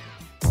 too.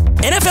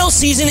 NFL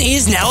season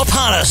is now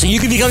upon us, and you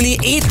can become the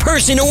 8th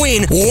person to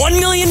win $1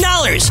 million in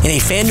a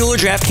FanDuel or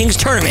DraftKings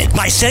tournament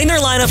by setting their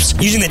lineups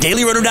using the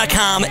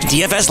DailyRoto.com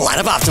DFS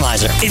lineup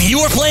optimizer. If you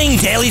are playing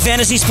daily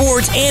fantasy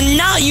sports and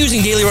not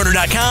using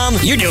DailyRoto.com,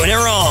 you're doing it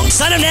wrong.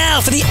 Sign up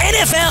now for the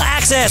NFL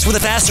access with a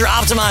faster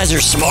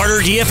optimizer, smarter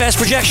DFS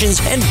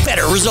projections, and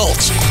better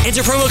results.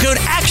 Enter promo code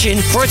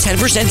ACTION for a 10%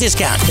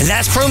 discount.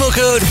 That's promo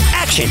code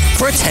ACTION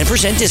for a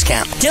 10%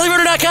 discount.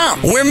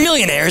 DailyRoto.com, where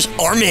millionaires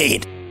are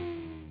made.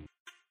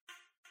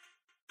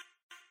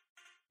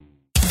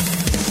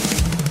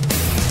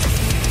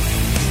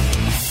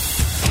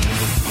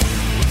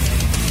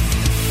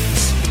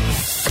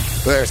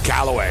 There's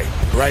Callaway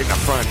right in the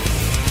front,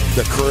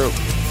 the crew.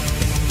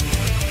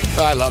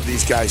 I love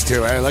these guys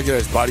too. Hey, look at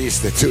his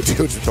buddies, the two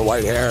dudes with the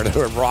white hair that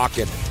are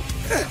rocking.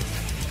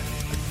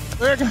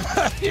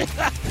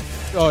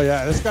 Oh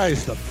yeah, this guy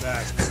is the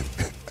best.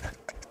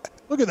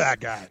 Look at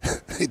that guy.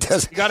 He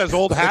got his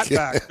old hat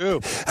back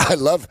too. I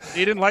love.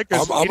 He didn't like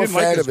his. I'm a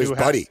fan of his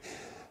buddy.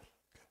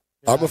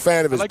 Yeah, I'm a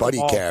fan of his buddy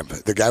Cam,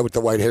 the guy with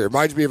the white hair.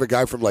 Reminds me of a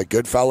guy from like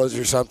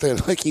Goodfellas or something.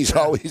 Like he's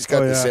always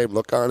got the same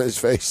look on his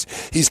face.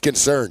 He's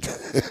concerned.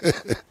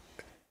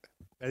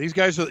 Yeah, these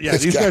guys are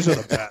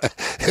the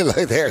best.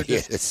 Like, there he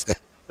is.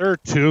 They're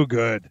too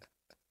good.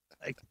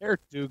 Like they're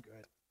too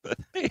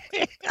good.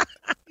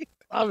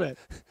 Love it.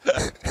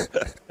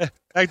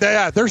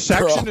 Their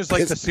section is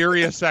like the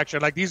serious section.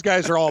 Like these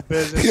guys are all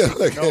business. Yeah,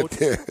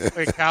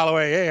 like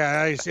Callaway,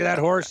 hey, you see that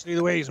horse? See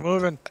the way he's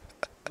moving?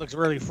 Looks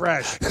really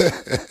fresh.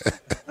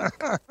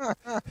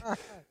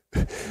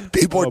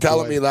 People were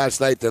telling me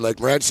last night, they're like,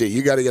 Morency,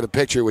 you got to get a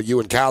picture with you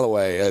and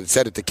Callaway, and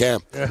send it to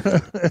Cam. I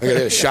got to get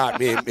a shot,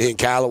 me and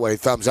Callaway,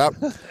 thumbs up.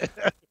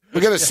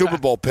 We got a Super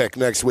Bowl pick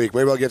next week.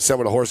 Maybe I'll get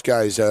some of the horse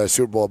guys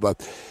Super Bowl,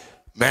 but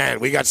man,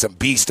 we got some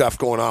B stuff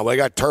going on. We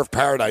got Turf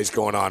Paradise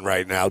going on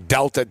right now.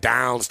 Delta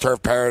Downs,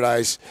 Turf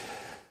Paradise.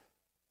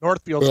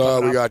 Northfield.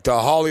 We got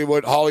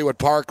Hollywood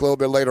Park a little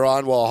bit later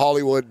on. Well,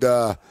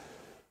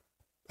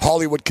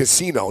 Hollywood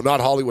Casino, not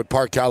Hollywood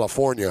Park,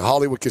 California.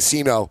 Hollywood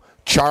Casino,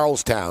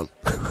 Charlestown.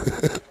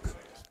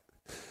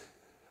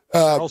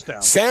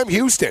 Charlestown. Sam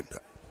Houston.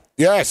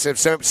 Yes,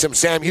 some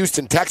Sam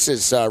Houston,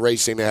 Texas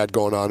racing they had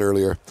going on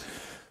earlier.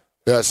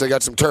 So they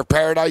got some Turf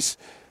Paradise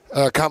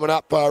coming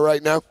up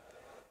right now.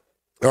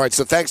 All right,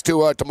 so thanks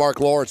to Mark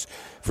Lawrence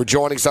for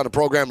joining us on the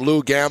program.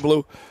 Lou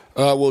Gamblu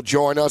will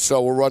join us,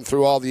 so we'll run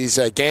through all these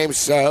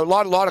games. A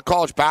lot of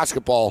college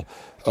basketball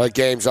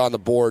games on the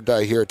board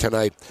here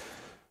tonight.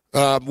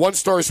 One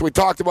story, so we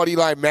talked about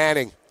Eli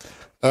Manning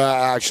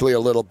actually a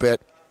little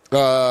bit.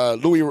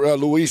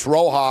 Luis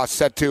Rojas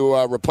set to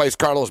replace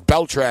Carlos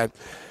Beltran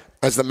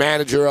as the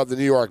manager of the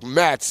New York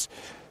Mets.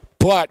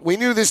 But we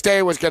knew this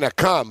day was going to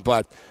come,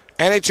 but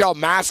NHL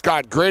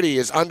mascot Gritty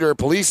is under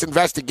police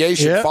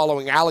investigation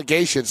following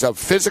allegations of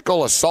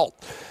physical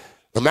assault.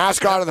 The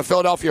mascot of the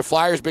Philadelphia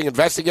Flyers being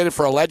investigated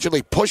for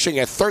allegedly pushing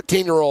a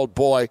 13-year-old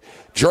boy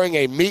during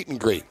a meet and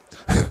greet.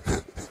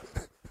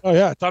 Oh,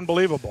 yeah, it's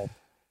unbelievable.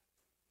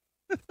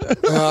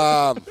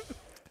 I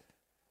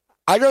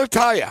got to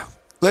tell you,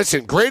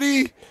 listen,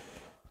 Gritty,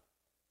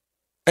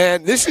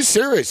 and this is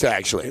serious,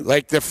 actually.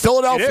 Like, the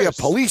Philadelphia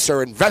police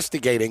are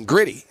investigating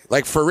Gritty.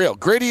 Like, for real.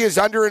 Gritty is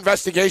under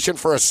investigation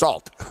for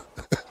assault.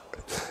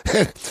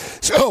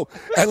 So,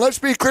 and let's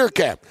be clear,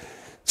 Cam.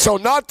 So,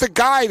 not the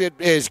guy that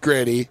is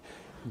Gritty.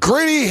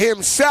 Gritty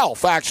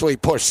himself actually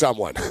pushed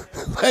someone.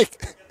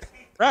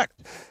 Correct.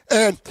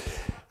 And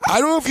I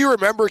don't know if you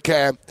remember,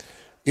 Cam.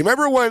 You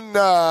remember when,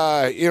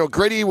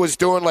 Gritty was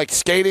doing, like,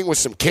 skating with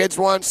some kids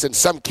once, and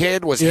some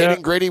kid was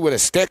hitting Gritty with a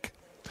stick?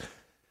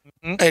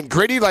 Mm-hmm. And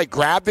Gritty, like,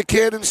 grabbed the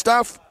kid and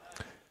stuff?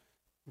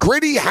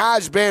 Gritty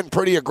has been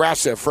pretty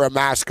aggressive for a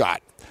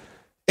mascot.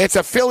 It's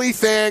a Philly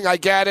thing. I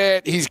get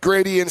it. He's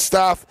gritty and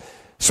stuff.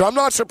 So I'm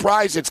not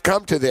surprised it's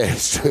come to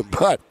this.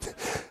 But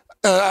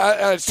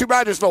it's too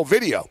bad there's no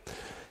video.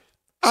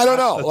 I don't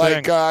know.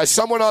 Like,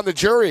 someone on the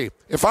jury.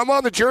 If I'm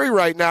on the jury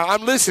right now,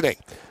 I'm listening.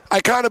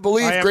 I kind of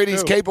believe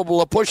Gritty's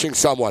capable of pushing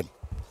someone.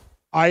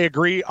 I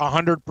agree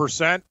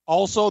 100%.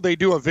 Also, they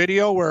do a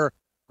video where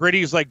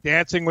Gritty's like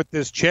dancing with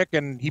this chick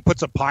and he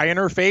puts a pie in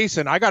her face.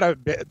 And I got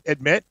to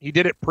admit, he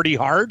did it pretty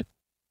hard.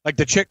 Like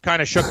the chick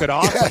kind of shook it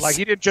off. But like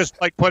he didn't just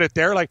like put it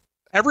there. Like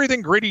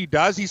everything Gritty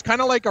does, he's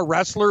kind of like a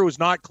wrestler who's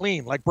not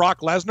clean. Like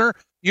Brock Lesnar,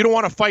 you don't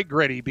want to fight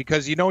Gritty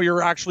because you know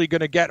you're actually going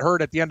to get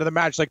hurt at the end of the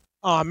match. Like,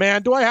 oh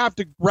man, do I have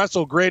to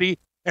wrestle Gritty?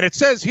 And it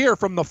says here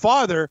from the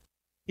father,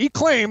 he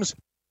claims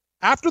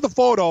after the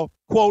photo,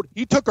 quote,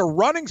 he took a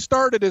running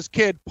start at his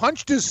kid,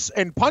 punched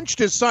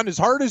his son as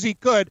hard as he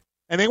could,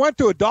 and they went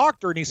to a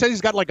doctor, and he said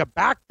he's got like a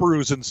back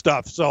bruise and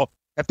stuff. So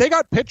if they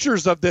got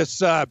pictures of this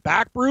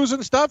back bruise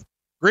and stuff,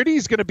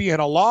 Gritty's going to be in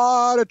a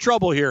lot of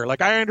trouble here.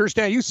 Like, I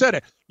understand. You said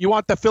it. You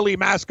want the Philly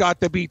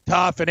mascot to be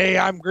tough, and, hey,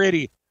 I'm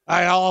Gritty.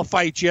 I'll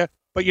fight you.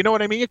 But you know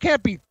what I mean? You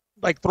can't be,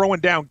 like, throwing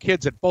down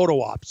kids at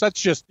photo ops. That's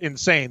just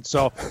insane.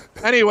 So,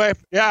 anyway,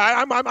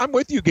 yeah, I'm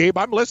with you, Gabe.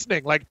 I'm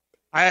listening. Like,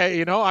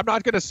 I'm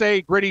not going to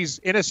say Gritty's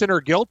innocent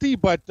or guilty,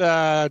 but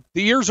the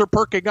ears are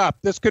perking up.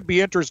 This could be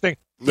interesting.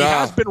 He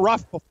has been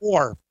rough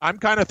before. I'm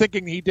kind of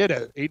thinking he did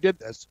it. He did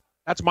this.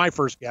 That's my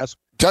first guess.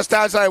 Just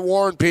as I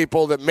warned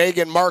people that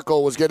Meghan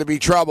Markle was going to be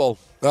trouble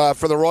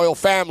for the royal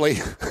family,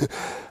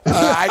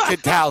 I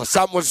could tell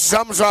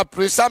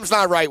something's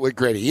not right with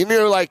Gritty. You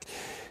knew, like,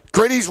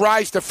 Gritty's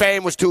rise to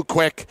fame was too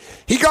quick.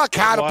 He got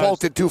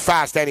catapulted too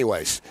fast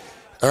anyways.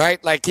 All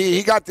right? Like,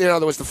 he got, there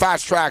was the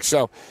fast track.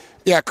 So,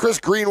 yeah, Chris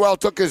Greenwell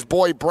took his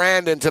boy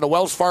Brandon to the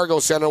Wells Fargo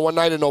Center one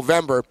night in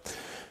November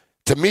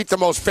to meet the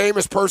most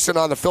famous person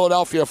on the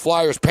Philadelphia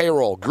Flyers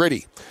payroll,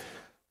 Gritty.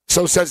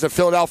 So says the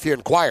Philadelphia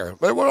Inquirer.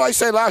 But what did I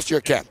say last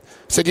year, Ken? I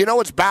said,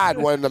 it's bad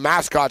when the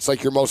mascot's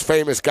like your most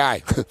famous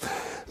guy.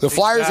 The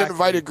Flyers had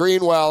invited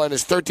Greenwell and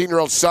his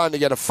 13-year-old son to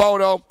get a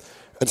photo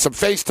and some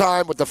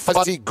FaceTime with the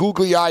fuzzy,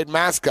 googly-eyed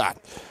mascot,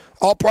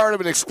 all part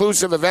of an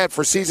exclusive event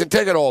for season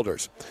ticket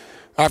holders.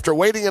 After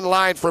waiting in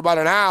line for about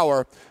an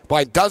hour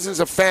by dozens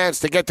of fans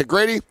to get to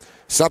Gritty,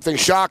 something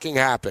shocking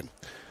happened.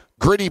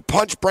 Gritty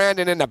punched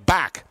Brandon in the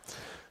back.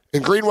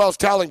 In Greenwell's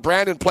telling,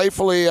 Brandon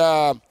playfully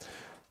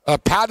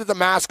patted the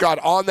mascot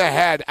on the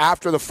head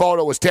after the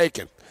photo was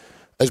taken.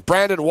 As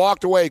Brandon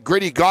walked away,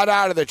 Gritty got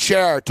out of the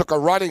chair, took a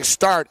running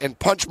start, and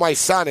punched my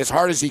son as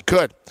hard as he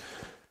could.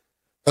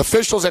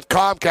 Officials at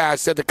Comcast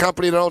said the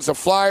company that owns the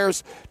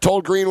Flyers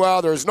told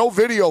Greenwell there is no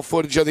video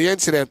footage of the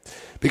incident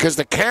because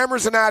the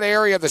cameras in that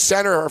area of the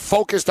center are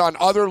focused on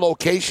other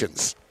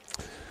locations.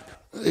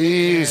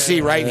 You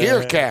see right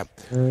here, Cam.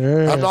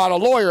 I'm not a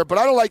lawyer, but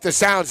I don't like the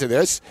sounds of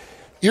this.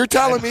 You're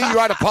telling me you're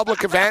at a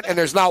public event and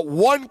there's not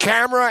one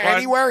camera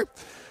anywhere?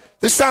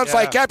 This sounds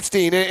like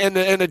Epstein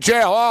in the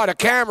jail. Oh, the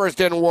cameras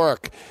didn't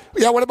work.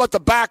 Yeah, what about the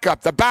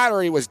backup? The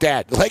battery was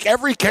dead. Like,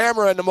 every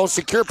camera in the most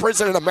secure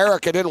prison in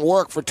America didn't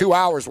work for 2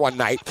 hours one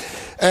night,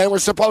 and we're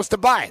supposed to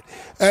buy it.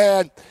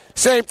 And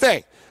same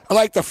thing. I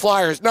like the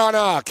Flyers.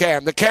 No,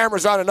 Cam, the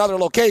camera's on another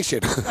location.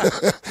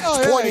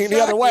 It's pointing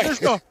the other way.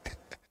 There's no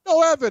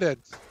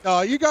evidence.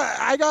 No,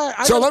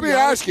 So let me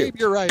ask you.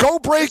 You're right. Go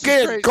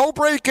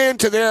break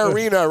into their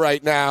arena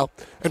right now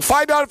and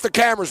find out if the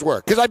cameras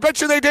work, because I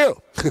bet you they do.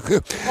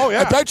 Oh,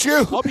 yeah. I bet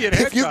you I'll be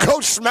if you go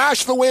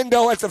smash the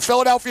window at the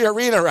Philadelphia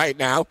Arena right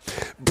now,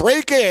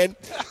 break in,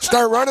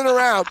 start running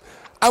around,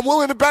 I'm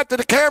willing to bet that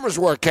the cameras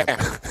work, Cam.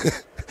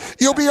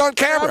 You'll be on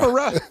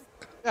camera.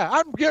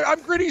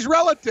 I'm Gritty's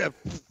relative.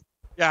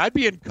 Yeah, I'd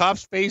be in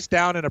cuffs, face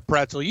down in a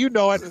pretzel. You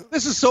know it.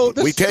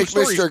 We take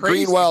Mr.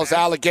 Greenwell's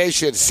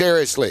allegations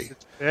seriously.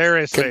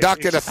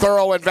 Conducted a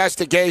thorough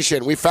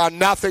investigation. We found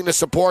nothing to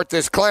support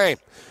this claim.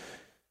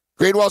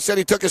 Greenwell said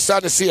he took his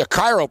son to see a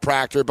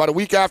chiropractor about a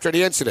week after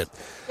the incident.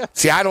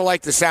 See, I don't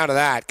like the sound of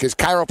that because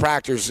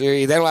chiropractors,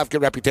 they don't have a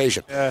good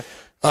reputation. Yeah.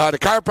 The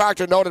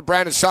chiropractor noted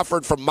Brandon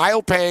suffered from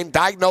mild pain,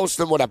 diagnosed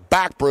him with a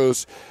back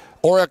bruise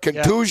or a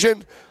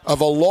contusion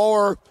of a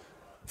lower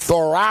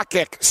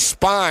thoracic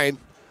spine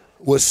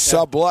with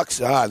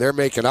sublux. They're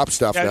making up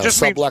stuff now.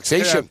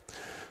 Subluxation.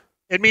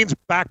 It means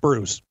back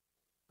bruise.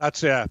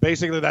 That's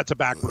basically that's a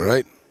back bruise.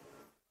 Right.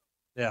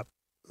 Yeah.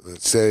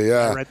 Let's say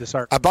I read this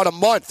article. About a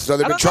month. So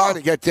they've been trying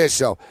to get this.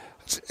 So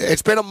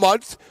it's been a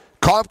month.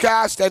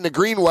 Comcast and the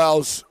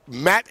Greenwells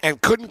met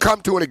and couldn't come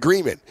to an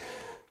agreement.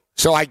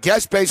 So I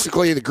guess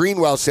basically the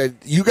Greenwells said,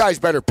 you guys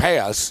better pay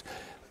us.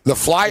 The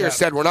Flyers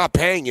said, we're not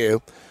paying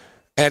you.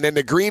 And then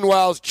the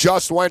Greenwells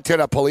just went to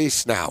the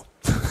police now.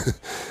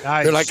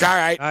 Nice. They're like, all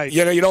right, nice.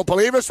 You don't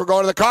believe us? We're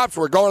going to the cops.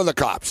 We're going to the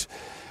cops.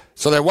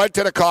 So they went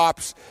to the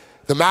cops.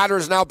 The matter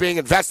is now being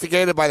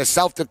investigated by the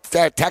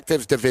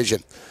Self-Detectives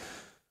Division.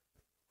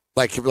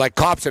 Like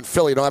cops in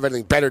Philly don't have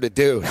anything better to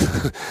do.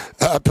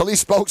 A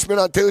police spokesman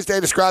on Tuesday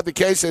described the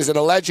case as an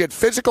alleged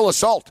physical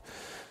assault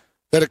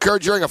that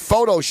occurred during a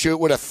photo shoot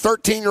with a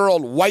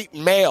 13-year-old white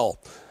male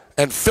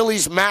and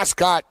Philly's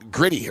mascot,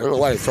 Gritty. I don't know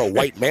why they throw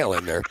white male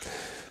in there.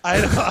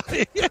 I know.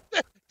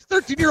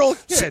 13-year-old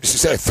kid.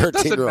 Say 13-year-old.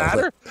 Doesn't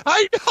matter.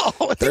 I know.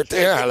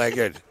 13, I like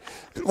it.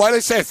 Why do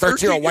they say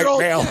 13-year-old white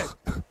male?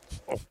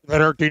 A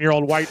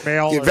 13-year-old white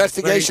male. The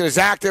investigation is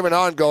active and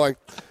ongoing.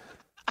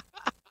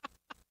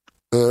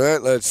 All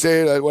right, let's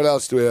see. What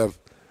else do we have?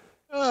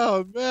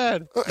 Oh,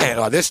 man.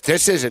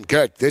 This isn't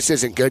good. This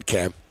isn't good,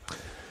 Cam.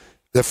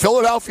 The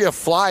Philadelphia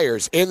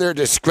Flyers, in their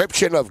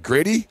description of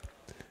Gritty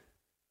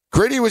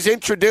was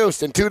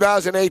introduced in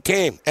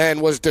 2018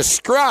 and was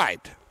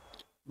described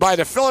by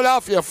the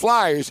Philadelphia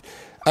Flyers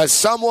as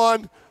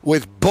someone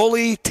with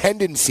bully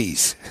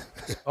tendencies.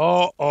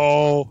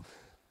 Uh-oh.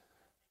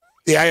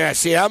 Yeah.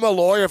 See, I'm a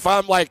lawyer. If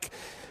I'm like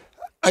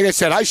I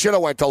said, I should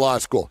have went to law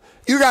school.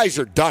 You guys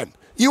are done.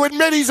 You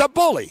admit he's a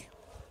bully.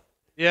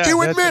 Yeah,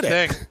 you admit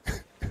it.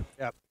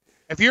 Yeah.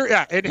 If you're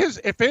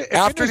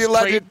after the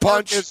alleged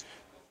punch.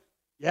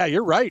 Yeah,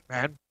 you're right,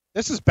 man.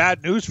 This is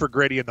bad news for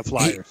Gritty and the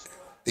Flyers.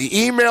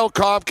 The email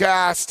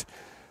Comcast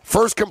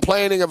first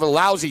complaining of a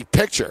lousy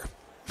picture.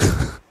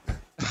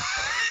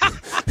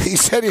 He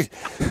said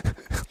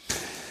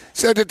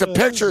that the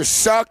picture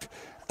sucked,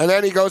 and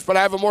then he goes, but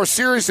I have a more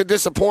serious and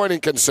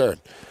disappointing concern.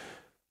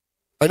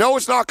 I know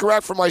it's not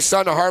correct for my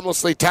son to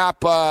harmlessly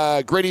tap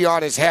Gritty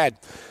on his head,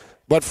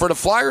 but for the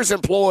Flyers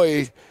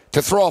employee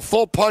to throw a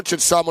full punch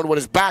at someone with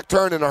his back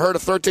turned and hurt a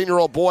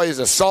 13-year-old boy is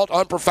assault,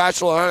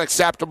 unprofessional, and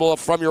unacceptable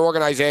from your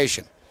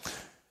organization.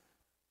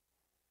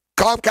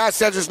 Comcast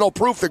says there's no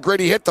proof that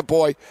Gritty hit the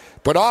boy,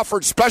 but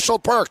offered special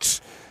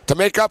perks to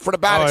make up for the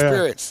bad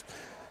experience.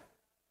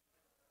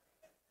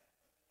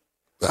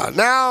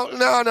 Now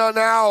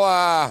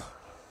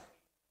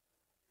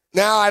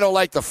I don't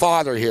like the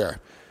father here.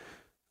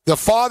 The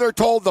father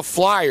told the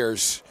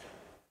Flyers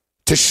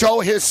to show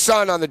his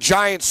son on the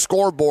Giants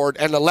scoreboard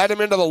and to let him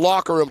into the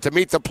locker room to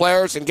meet the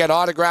players and get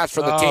autographs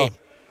for the team.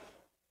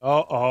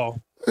 Uh-oh.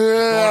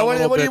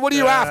 What are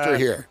you after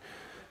here?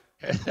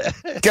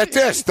 Get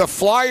this. The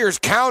Flyers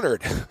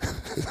countered.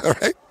 All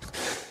right?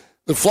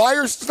 The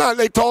Flyers,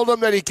 they told him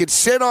that he could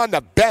sit on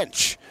the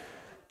bench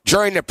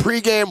during the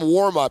pregame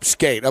warm-up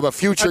skate of a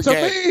future game.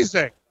 That's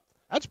amazing.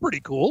 That's pretty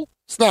cool.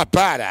 It's not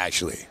bad,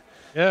 actually.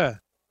 Yeah.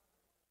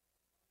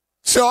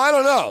 So I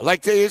don't know.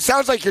 Like, it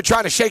sounds like you're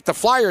trying to shake the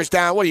Flyers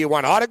down. What do you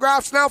want,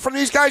 autographs now from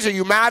these guys? Are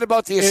you mad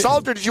about the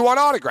assault, or did you want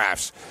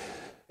autographs?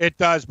 It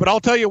does, but I'll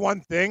tell you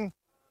one thing.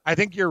 I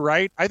think you're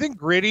right. I think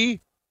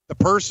Gritty, the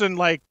person,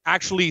 like,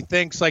 actually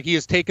thinks like he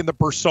has taken the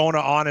persona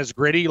on as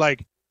Gritty.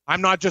 Like,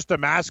 I'm not just a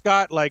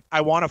mascot. Like,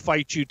 I want to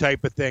fight you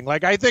type of thing.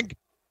 Like, I think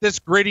this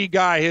Gritty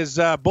guy, his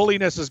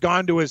bulliness has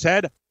gone to his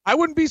head. I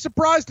wouldn't be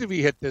surprised if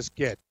he hit this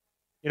kid.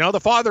 You know, the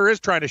father is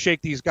trying to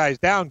shake these guys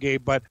down,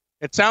 Gabe, but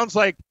it sounds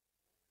like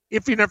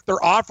even if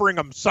they're offering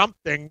him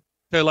something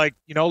to, like,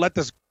 you know, let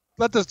this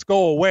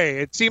go away,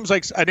 it seems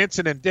like an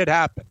incident did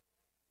happen.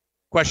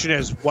 Question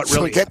is, what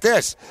really So get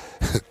this.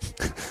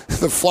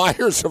 The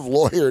Flyers have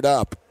lawyered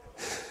up.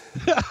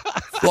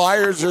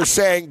 Flyers are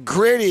saying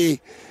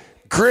Gritty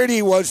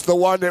was the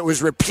one that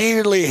was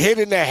repeatedly hit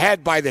in the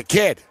head by the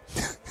kid.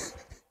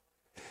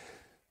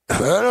 I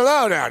don't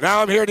know now.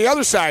 Now I'm hearing the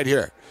other side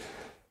here.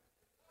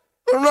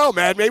 I don't know,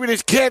 man. Maybe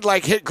this kid,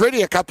 like, hit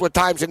Gritty a couple of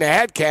times in the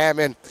head, Cam,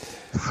 and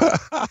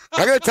I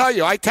got to tell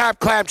you, I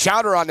tapped Clam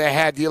Chowder on the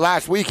head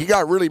last week. He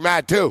got really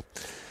mad, too.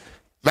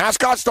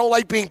 Mascots don't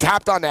like being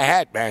tapped on the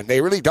head, man.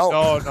 They really don't.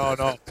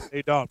 No.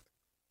 They don't.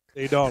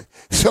 They don't.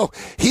 So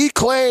he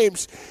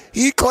claims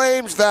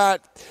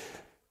that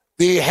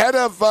the head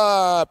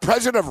of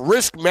president of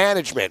risk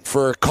management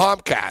for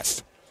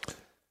Comcast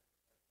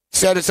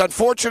said it's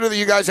unfortunate that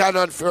you guys had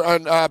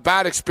a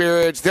bad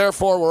experience.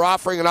 Therefore, we're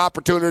offering an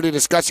opportunity to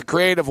discuss a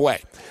creative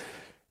way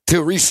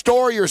to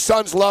restore your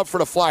son's love for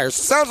the Flyers.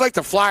 It sounds like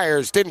the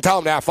Flyers didn't tell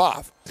him to F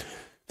off.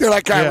 They're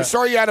like, we're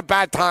sorry you had a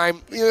bad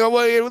time. You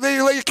know, they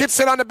let your kid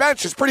sit on the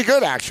bench. It's pretty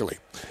good, actually.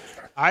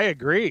 I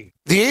agree.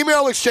 The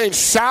email exchange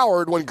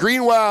soured when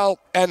Greenwell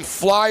and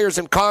Flyers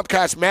and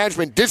Comcast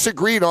management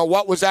disagreed on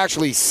what was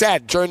actually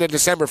said during the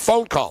December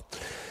phone call.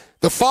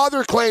 The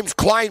father claims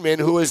Kleinman,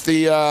 who is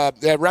the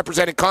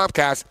representing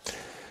Comcast,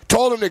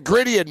 told him that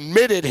Gritty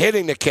admitted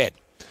hitting the kid.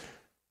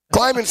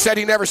 Kleinman said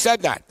he never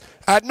said that.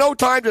 At no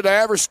time did I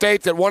ever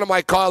state that one of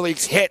my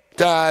colleagues hit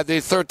the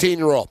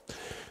 13-year-old.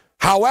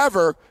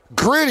 However,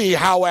 Gritty,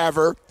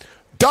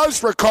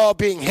 does recall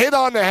being hit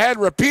on the head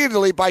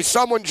repeatedly by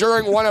someone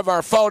during one of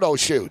our photo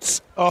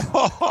shoots. I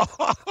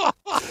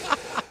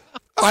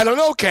don't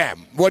know,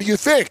 Cam. What do you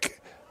think?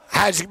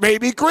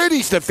 Maybe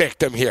Gritty's the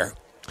victim here.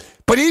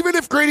 But even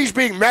if Gritty's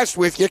being messed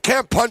with, you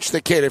can't punch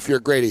the kid if you're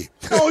Gritty.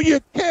 Oh,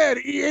 you can.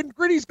 And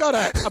Gritty's got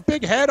a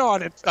big head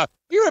on it.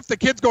 Even if the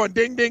kid's going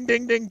ding, ding,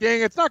 ding, ding,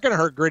 ding, it's not going to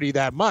hurt Gritty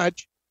that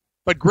much.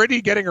 But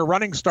Gritty getting a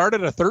running start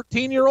at a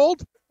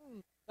 13-year-old?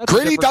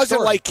 Gritty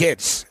doesn't like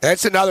kids.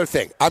 That's another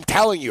thing. I'm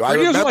telling you. I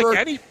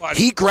remember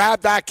he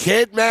grabbed that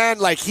kid, man.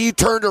 Like, he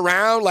turned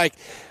around. Like,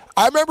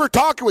 I remember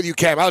talking with you,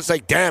 Cam. I was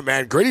like, damn,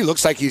 man, Gritty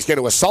looks like he's going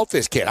to assault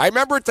this kid. I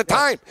remember at the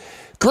time.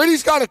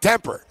 Gritty's got a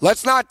temper.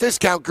 Let's not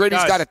discount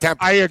Gritty's got a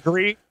temper. I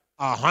agree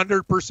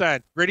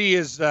 100%. Gritty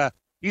is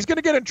he's going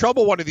to get in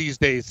trouble one of these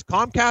days.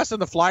 Comcast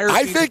and the Flyers.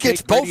 I think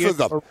it's both of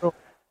them.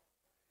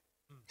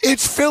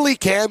 It's Philly,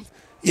 Cam.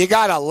 You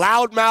got a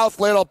loudmouth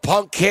little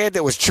punk kid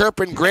that was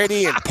chirping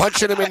Gritty and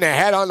punching him in the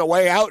head on the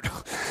way out.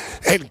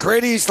 And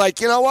Gritty's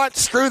like, you know what?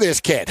 Screw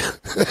this kid.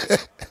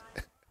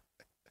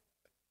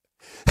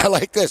 I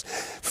like this.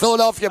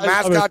 Philadelphia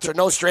mascots are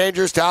no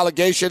strangers to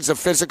allegations of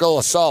physical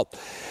assault.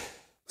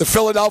 The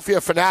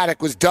Philadelphia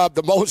Fanatic was dubbed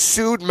the most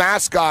sued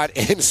mascot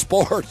in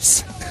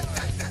sports.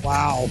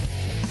 Wow.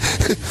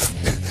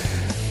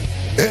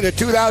 In a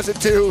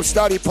 2002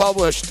 study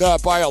published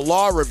by a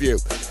law review,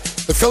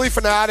 the Philly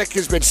Fanatic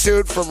has been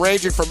sued from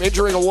ranging from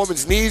injuring a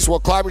woman's knees while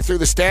climbing through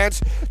the stands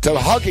to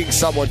hugging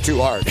someone too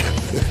hard.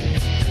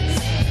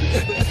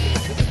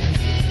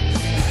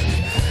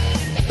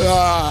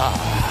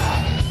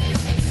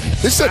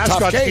 This is a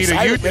tough case.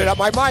 I haven't made up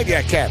my mind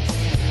yet, Ken.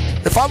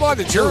 If I'm on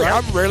the jury,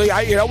 I'm really,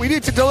 we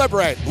need to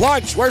deliberate.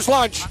 Lunch. Where's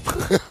lunch?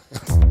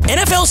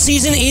 NFL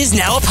season is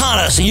now upon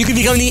us, and you can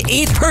become the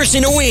 8th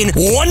person to win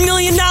 $1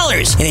 million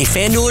in a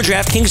FanDuel or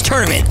DraftKings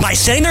tournament by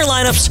setting their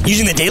lineups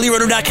using the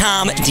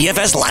DailyRoto.com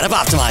DFS lineup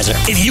optimizer.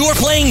 If you are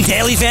playing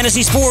daily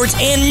fantasy sports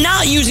and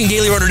not using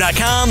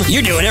DailyRoto.com,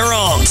 you're doing it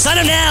wrong. Sign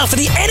up now for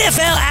the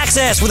NFL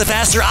access with a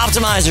faster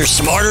optimizer,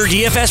 smarter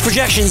DFS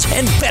projections,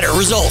 and better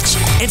results.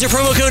 Enter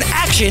promo code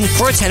ACTION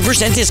for a 10%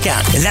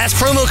 discount. That's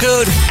promo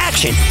code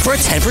ACTION for a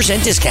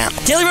 10% discount.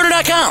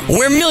 DailyRoto.com,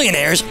 where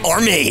millionaires are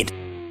made.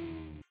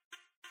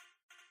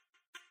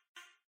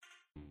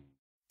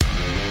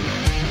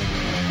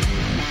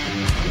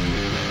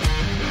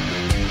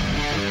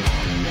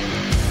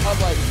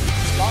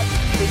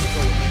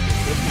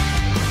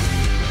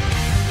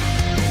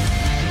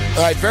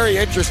 All right, very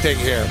interesting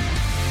here.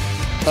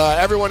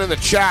 Everyone in the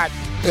chat,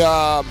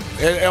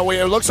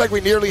 it looks like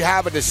we nearly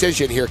have a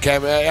decision here,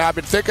 Cam. I've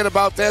been thinking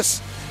about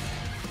this.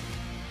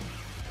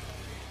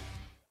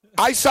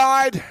 I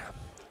side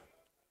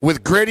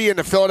with Gritty and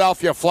the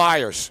Philadelphia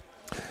Flyers.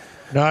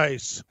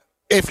 Nice.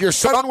 If your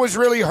son was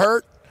really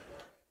hurt,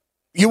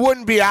 you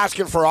wouldn't be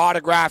asking for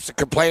autographs and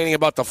complaining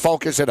about the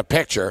focus of the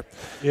picture.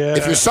 Yeah.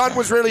 If your son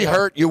was really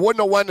hurt, you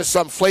wouldn't have went to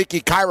some flaky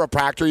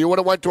chiropractor. You would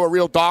have went to a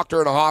real doctor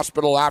in a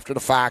hospital after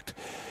the fact.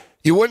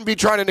 You wouldn't be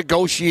trying to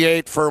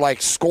negotiate for, like,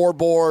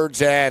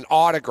 scoreboards and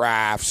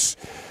autographs.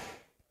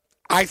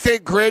 I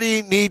think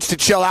Gritty needs to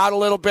chill out a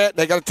little bit.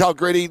 They got to tell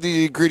Gritty,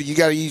 you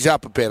got to ease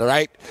up a bit, all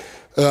right?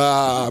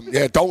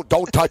 Yeah,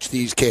 don't touch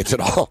these kids at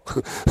all.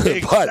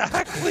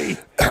 Exactly.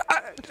 But,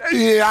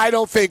 I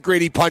don't think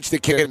Gritty punched the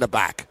kid in the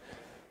back.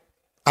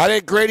 I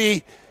think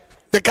Gritty,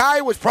 the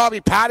guy was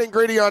probably patting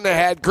Gritty on the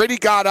head. Gritty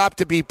got up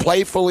to be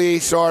playfully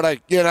sort of,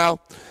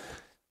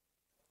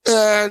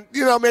 and,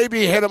 maybe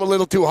he hit him a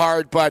little too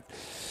hard, but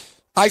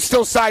I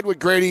still side with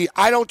Gritty.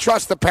 I don't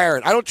trust the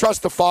parent. I don't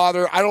trust the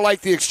father. I don't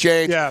like the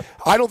exchange. Yeah.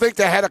 I don't think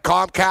the head of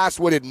Comcast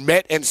would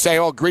admit and say,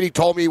 oh, Gritty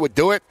told me he would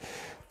do it.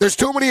 There's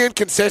too many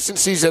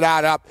inconsistencies that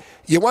add up.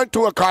 You went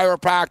to a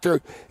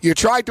chiropractor. You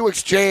tried to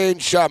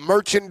exchange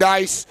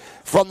merchandise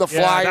from the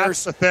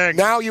Flyers. That's the thing.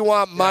 Now you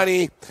want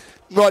money.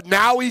 But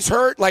now he's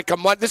hurt like a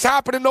month. This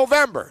happened in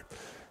November.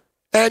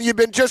 And you've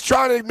been just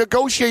trying to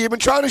negotiate. You've been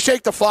trying to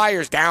shake the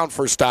Flyers down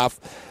for stuff.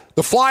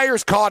 The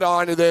Flyers caught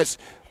on to this,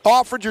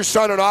 offered your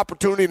son an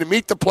opportunity to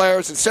meet the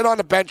players and sit on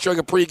the bench during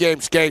a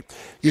pregame skate.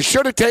 You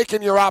should have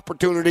taken your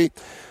opportunity.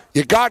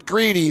 You got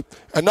greedy.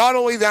 And not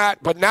only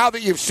that, but now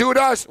that you've sued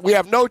us, we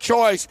have no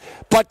choice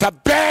but to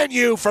ban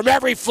you from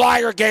every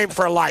Flyer game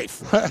for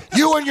life.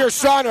 You and your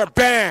son are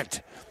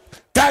banned.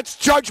 That's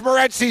Judge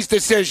Morency's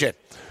decision.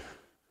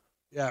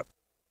 Yeah,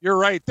 you're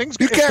right.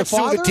 You can't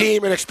sue the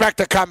team and expect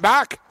to come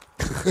back.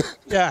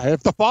 Yeah,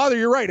 if the father,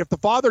 you're right. If the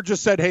father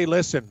just said, hey,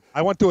 listen,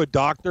 I went to a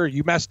doctor,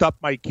 you messed up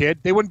my kid,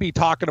 they wouldn't be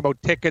talking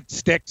about tickets,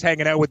 sticks,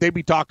 hanging out with. They'd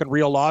be talking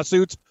real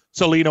lawsuits,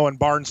 Cellino and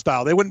Barnes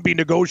style. They wouldn't be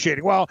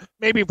negotiating. Well,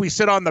 maybe if we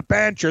sit on the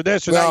bench or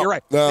this or that, you're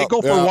right. They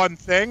go for one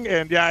thing,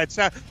 and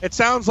it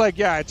sounds like,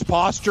 it's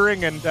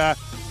posturing, and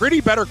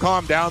Gritty better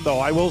calm down, though.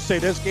 I will say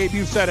this, Gabe,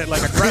 you said it,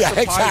 like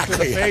aggressive pies to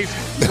the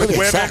face with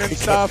women and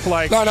stuff.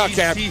 Like, no,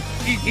 Cam.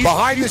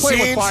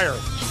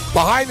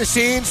 Behind the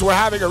scenes, we're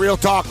having a real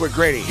talk with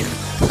Gritty.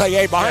 Like,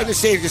 hey, behind the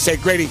scenes, you say,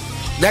 Gritty,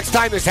 next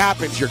time this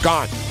happens, you're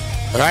gone.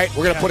 All right?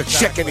 We're going to put a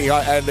chick in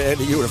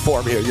the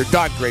uniform here. You're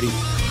done, Gritty. Yeah,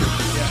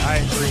 I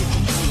agree.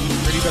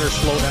 Gritty better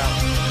slow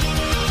down.